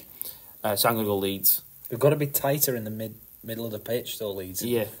think. So I'm going to go Leeds. We've got to be tighter in the middle of the pitch, though, Leeds.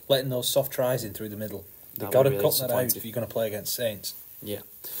 Yeah. Letting those soft tries in through the middle. They've That got to would be cut that out disappointing. if you're going to play against Saints. Yeah.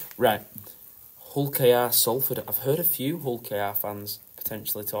 Right. Hull KR Salford. I've heard a few Hull KR fans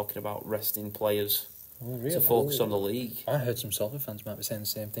potentially talking about resting players Oh, really? to focus on the league. I heard some Salford fans might be saying the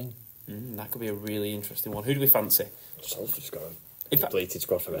same thing. That could be a really interesting one. Who do we fancy? Salford's got a In fact, depleted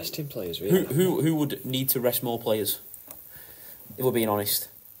squad for resting players, really. who would need to rest more players? If we're being honest.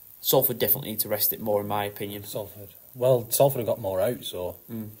 Salford definitely need to rest it more, in my opinion. Salford. Well, Salford have got more out, so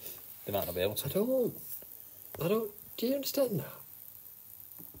they might not be able to. I don't. Do you understand that?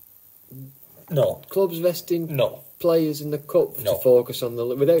 No. Clubs vesting No. players in the cup No. to focus on the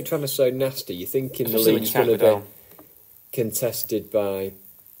without trying to sound nasty. You're thinking the Especially when league's you can't going to go be down. contested by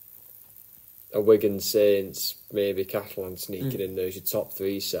a Wigan Saints, maybe Catalan sneaking in there as your top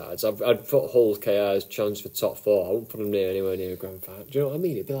 3 sides. I'd put Hull KR's chance for top 4. I wouldn't put them anywhere near a grand final. Do you know what I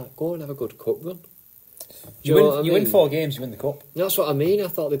mean? It'd be like, go and have a good cup run. You win 4 games, you win the cup. That's what I mean. I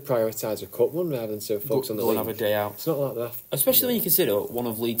thought they'd prioritise a cup one rather than to focus on the Go and league. have a day out. It's not like that. Especially when you consider one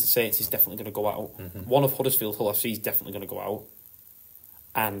of Leeds and Saints is definitely going to go out. One of Huddersfield Hull FC is definitely going to go out.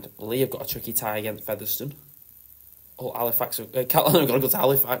 And Lee have got a tricky tie against Featherstone. Oh, Halifax, Catalan have got to go to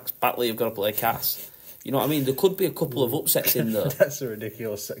Halifax. Batley have got to play Cass. You know what I mean? There could be a couple of upsets in there. That's a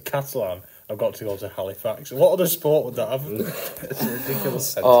ridiculous... Catalan, I've got to go to Halifax. What other sport would that have? It's a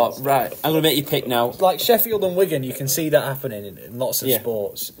ridiculous sentence. Oh, right. I'm going to make you pick now. Like Sheffield and Wigan, you can see that happening in lots of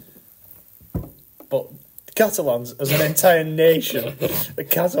sports. But Catalans, as an entire nation, the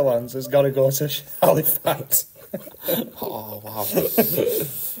Catalans has got to go to Halifax. Oh, wow.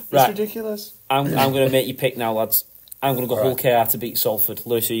 It's Right. ridiculous. I'm going to make you pick now, lads. I'm going to go Hull KR to beat Salford.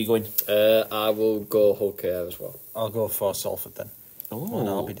 Lewis, who are you going? I will go Hull KR as well. I'll go for Salford then. Oh. Well,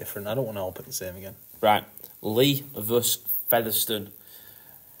 no, I'll be different. I don't want to all pick the same again. Right. Lee versus Featherstone.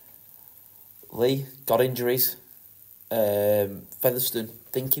 Lee got injuries. Featherstone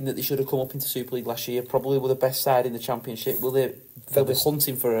thinking that they should have come up into Super League last year. Probably were the best side in the Championship. They'll be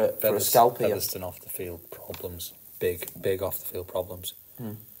hunting for a scalp here. Featherstone off the field problems. Big off the field problems.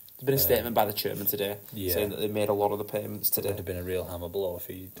 There's been a statement by the chairman today saying that they made a lot of the payments It today. would have been a real hammer blow if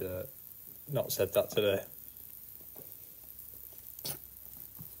he'd not said that today.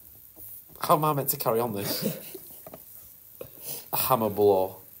 How am I meant to carry on this? A hammer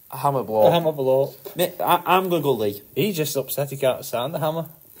blow. A hammer blow. A hammer blow. Mate, I'm going to go Lee. He's just upset he can't stand the hammer.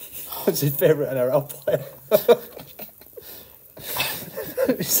 It's his favourite NRL player.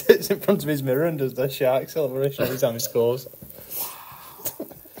 He sits in front of his mirror and does the shark celebration every time he scores.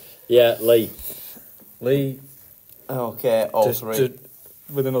 Yeah, Lee. Okay, all three.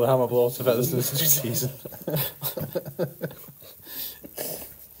 With another hammer blow to Featherstone's season.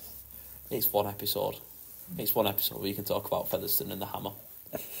 It's one episode. It's one episode where you can talk about Featherstone and the hammer.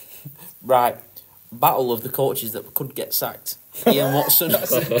 Right. Battle of the coaches that could get sacked. Ian Watson.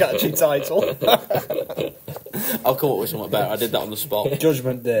 That's a catchy title. I'll come up with something better. I did that on the spot.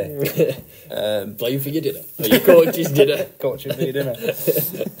 Judgment Day. Blame for your dinner. Or your coach's dinner. Coaching for your dinner.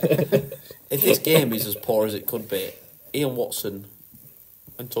 If this game is as poor as it could be, Ian Watson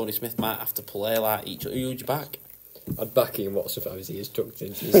and Tony Smith might have to play like each other. Who would you back? I'd back Ian Watson if I was ears tucked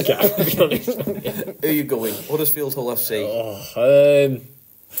into his cap, to be honest. Who are you going? Huddersfield Hull FC.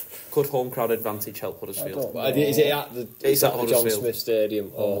 Could home crowd advantage help Huddersfield? Is it at the John Huddersfield. Smith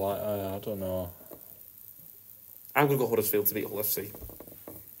Stadium? I don't know. I'm going to go Huddersfield to beat Hull FC.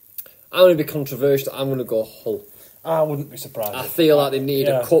 I'm going to be controversial. I'm going to go Hull. I wouldn't be surprised. I feel like they need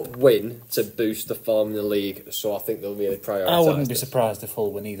a cup win to boost the form in the league, so I think they'll really prioritise I wouldn't be this. surprised if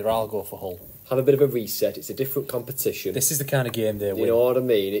Hull win either. I'll go for Hull. Have a bit of a reset. It's a different competition. This is the kind of game they win. You know what I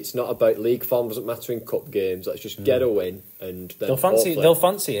mean? It's not about league form. Doesn't matter in cup games. Let's just get a win and then They'll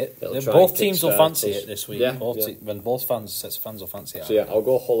fancy it. Both teams will fancy it this week. Yeah, When both sets of fans will fancy it. So yeah, I'll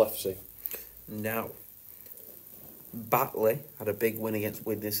go Hull FC. Now, Batley had a big win against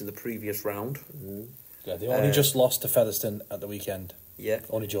Widnes in the previous round. Yeah, they only just lost to Featherstone at the weekend. Yeah.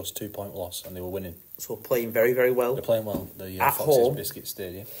 Only just 2-point loss, and they were winning. So playing very, very well. They're playing well. The At Fox's home. Biscuit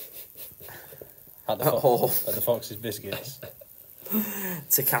Stadium. At the Fox's Biscuits.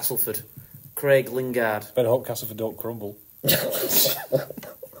 To Castleford. Craig Lingard. Better hope Castleford don't crumble.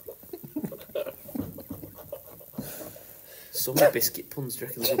 Some biscuit puns, do you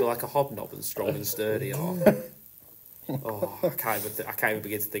reckon this will be like a hobnob and strong and sturdy? I can't even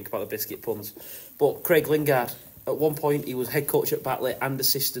begin to think about the biscuit puns. But Craig Lingard, at one point, he was head coach at Batley and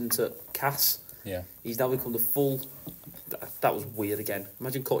assistant at Cass. Yeah. He's now become the full... That was weird again.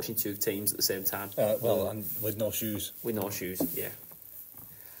 Imagine coaching two teams at the same time. And with no shoes. With no shoes, yeah.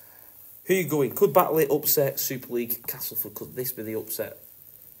 Who are you going? Could Batley upset Super League Castleford? Could this be the upset?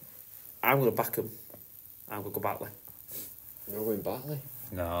 I'm going to back them. I'm going to go Batley. You're going Batley?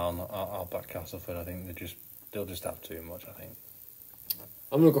 No, I'll back Castleford. I think they'll just have too much, I think.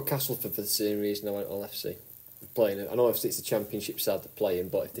 I'm going to go Castleford for the same reason I went All FC. Playing it. I know it's the Championship side they're playing,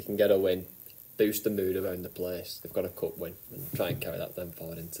 but if they can get a win, boost the mood around the place, they've got a cup win and try and carry that then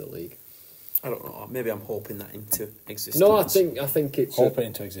forward into the league. I don't know. Maybe I'm hoping that into existence. No, I think it's hope it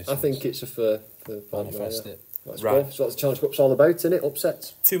into existence. I think it's a fair Manifest it. Let's Right. go. So that's the Challenge Cup's all about, isn't it?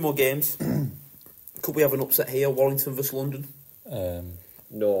 Upsets. 2 more games. Could we have an upset here? Warrington versus London. No,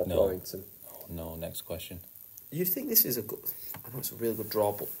 No. Warrington. No, next question. You think this is a good... I know it's a really good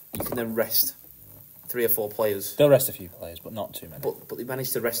draw, but you can then rest 3 or 4 players. They'll rest a few players, but not too many. But they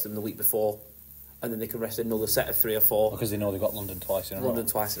managed to rest them the week before, and then they can rest another set of 3 or 4. Because they know they've got London twice in a row. London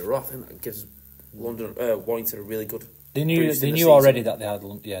twice in a row. I think that gives Warrington a really good... They knew boost in the already season. that they had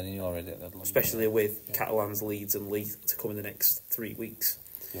London. Yeah, they knew already that they had London. Especially with Catalans, Leeds and Leith to come in the next 3 weeks.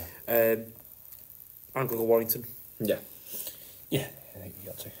 Yeah. I'm going to go Warrington. Yeah. Yeah, I think you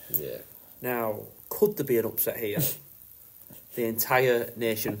got to. Yeah. Now, could there be an upset here? The entire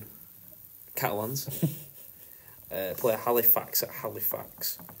nation, Catalans, play Halifax at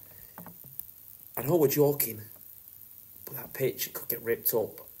Halifax. I know we're joking, but that pitch could get ripped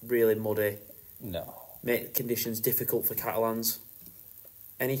up, really muddy, No. make conditions difficult for Catalans.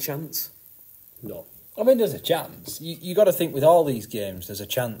 Any chance? No. I mean, there's a chance. You got to think with all these games, there's a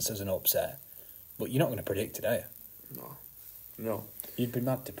chance there's an upset. But you're not going to predict it, are you? No. You'd be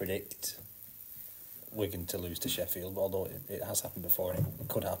mad to predict Wigan to lose to Sheffield, although it has happened before and it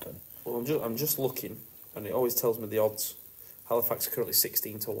could happen. Well, I'm just looking, and it always tells me the odds. Halifax are currently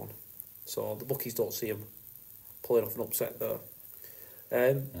 16-1, so the bookies don't see them pulling off an upset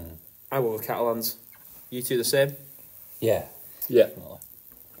there. I will with Catalans. You two the same? Yeah. Yeah. Definitely.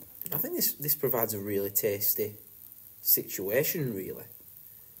 I think this provides a really tasty situation, really,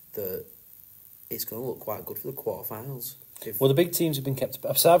 that it's going to look quite good for the quarterfinals. Well, the big teams have been kept,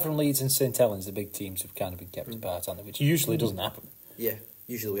 aside from Leeds and St Helens, the big teams have kind of been kept apart, haven't they? Which usually doesn't happen. Yeah,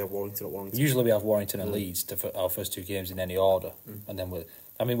 usually we have Warrington at Warrington. Usually we have Warrington and Leeds to our first two games in any order. And then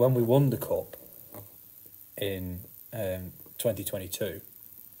when we won the Cup in 2022,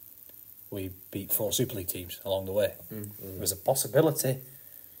 we beat 4 Super League teams along the way. There was a possibility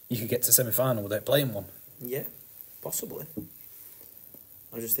you could get to semi-final without playing one. Yeah, possibly.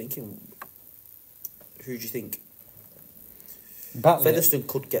 I was just thinking, who do you think? Featherstone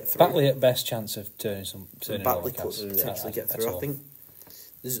could get through. Batley at best chance of turning Batley could potentially get through. I think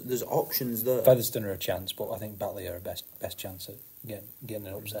there's options there. Featherstone are a chance, but I think Batley are a best chance at getting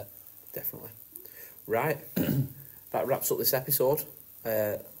an upset. Definitely. Right, that wraps up this episode.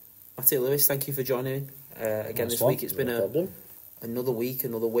 Matty Lewis, thank you for joining again this week. It's been another week,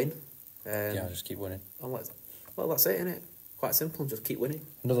 another win. I'll just keep winning. Well, that's it, innit? Quite simple, just keep winning.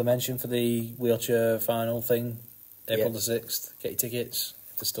 Another mention for the wheelchair final thing, April the 6th. Get your tickets,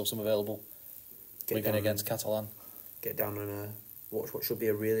 if there's still some available. Wigan against Catalan. Get down and watch what should be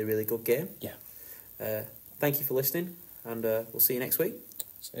a really, really good game. Yeah. Thank you for listening, and we'll see you next week.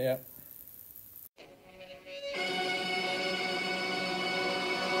 See ya.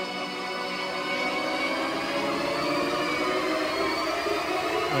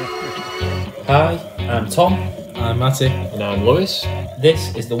 Hi, I'm Tom. I'm Matty. And I'm Lewis.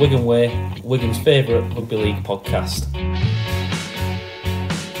 This is the Wigan Way, Wigan's favourite rugby league podcast.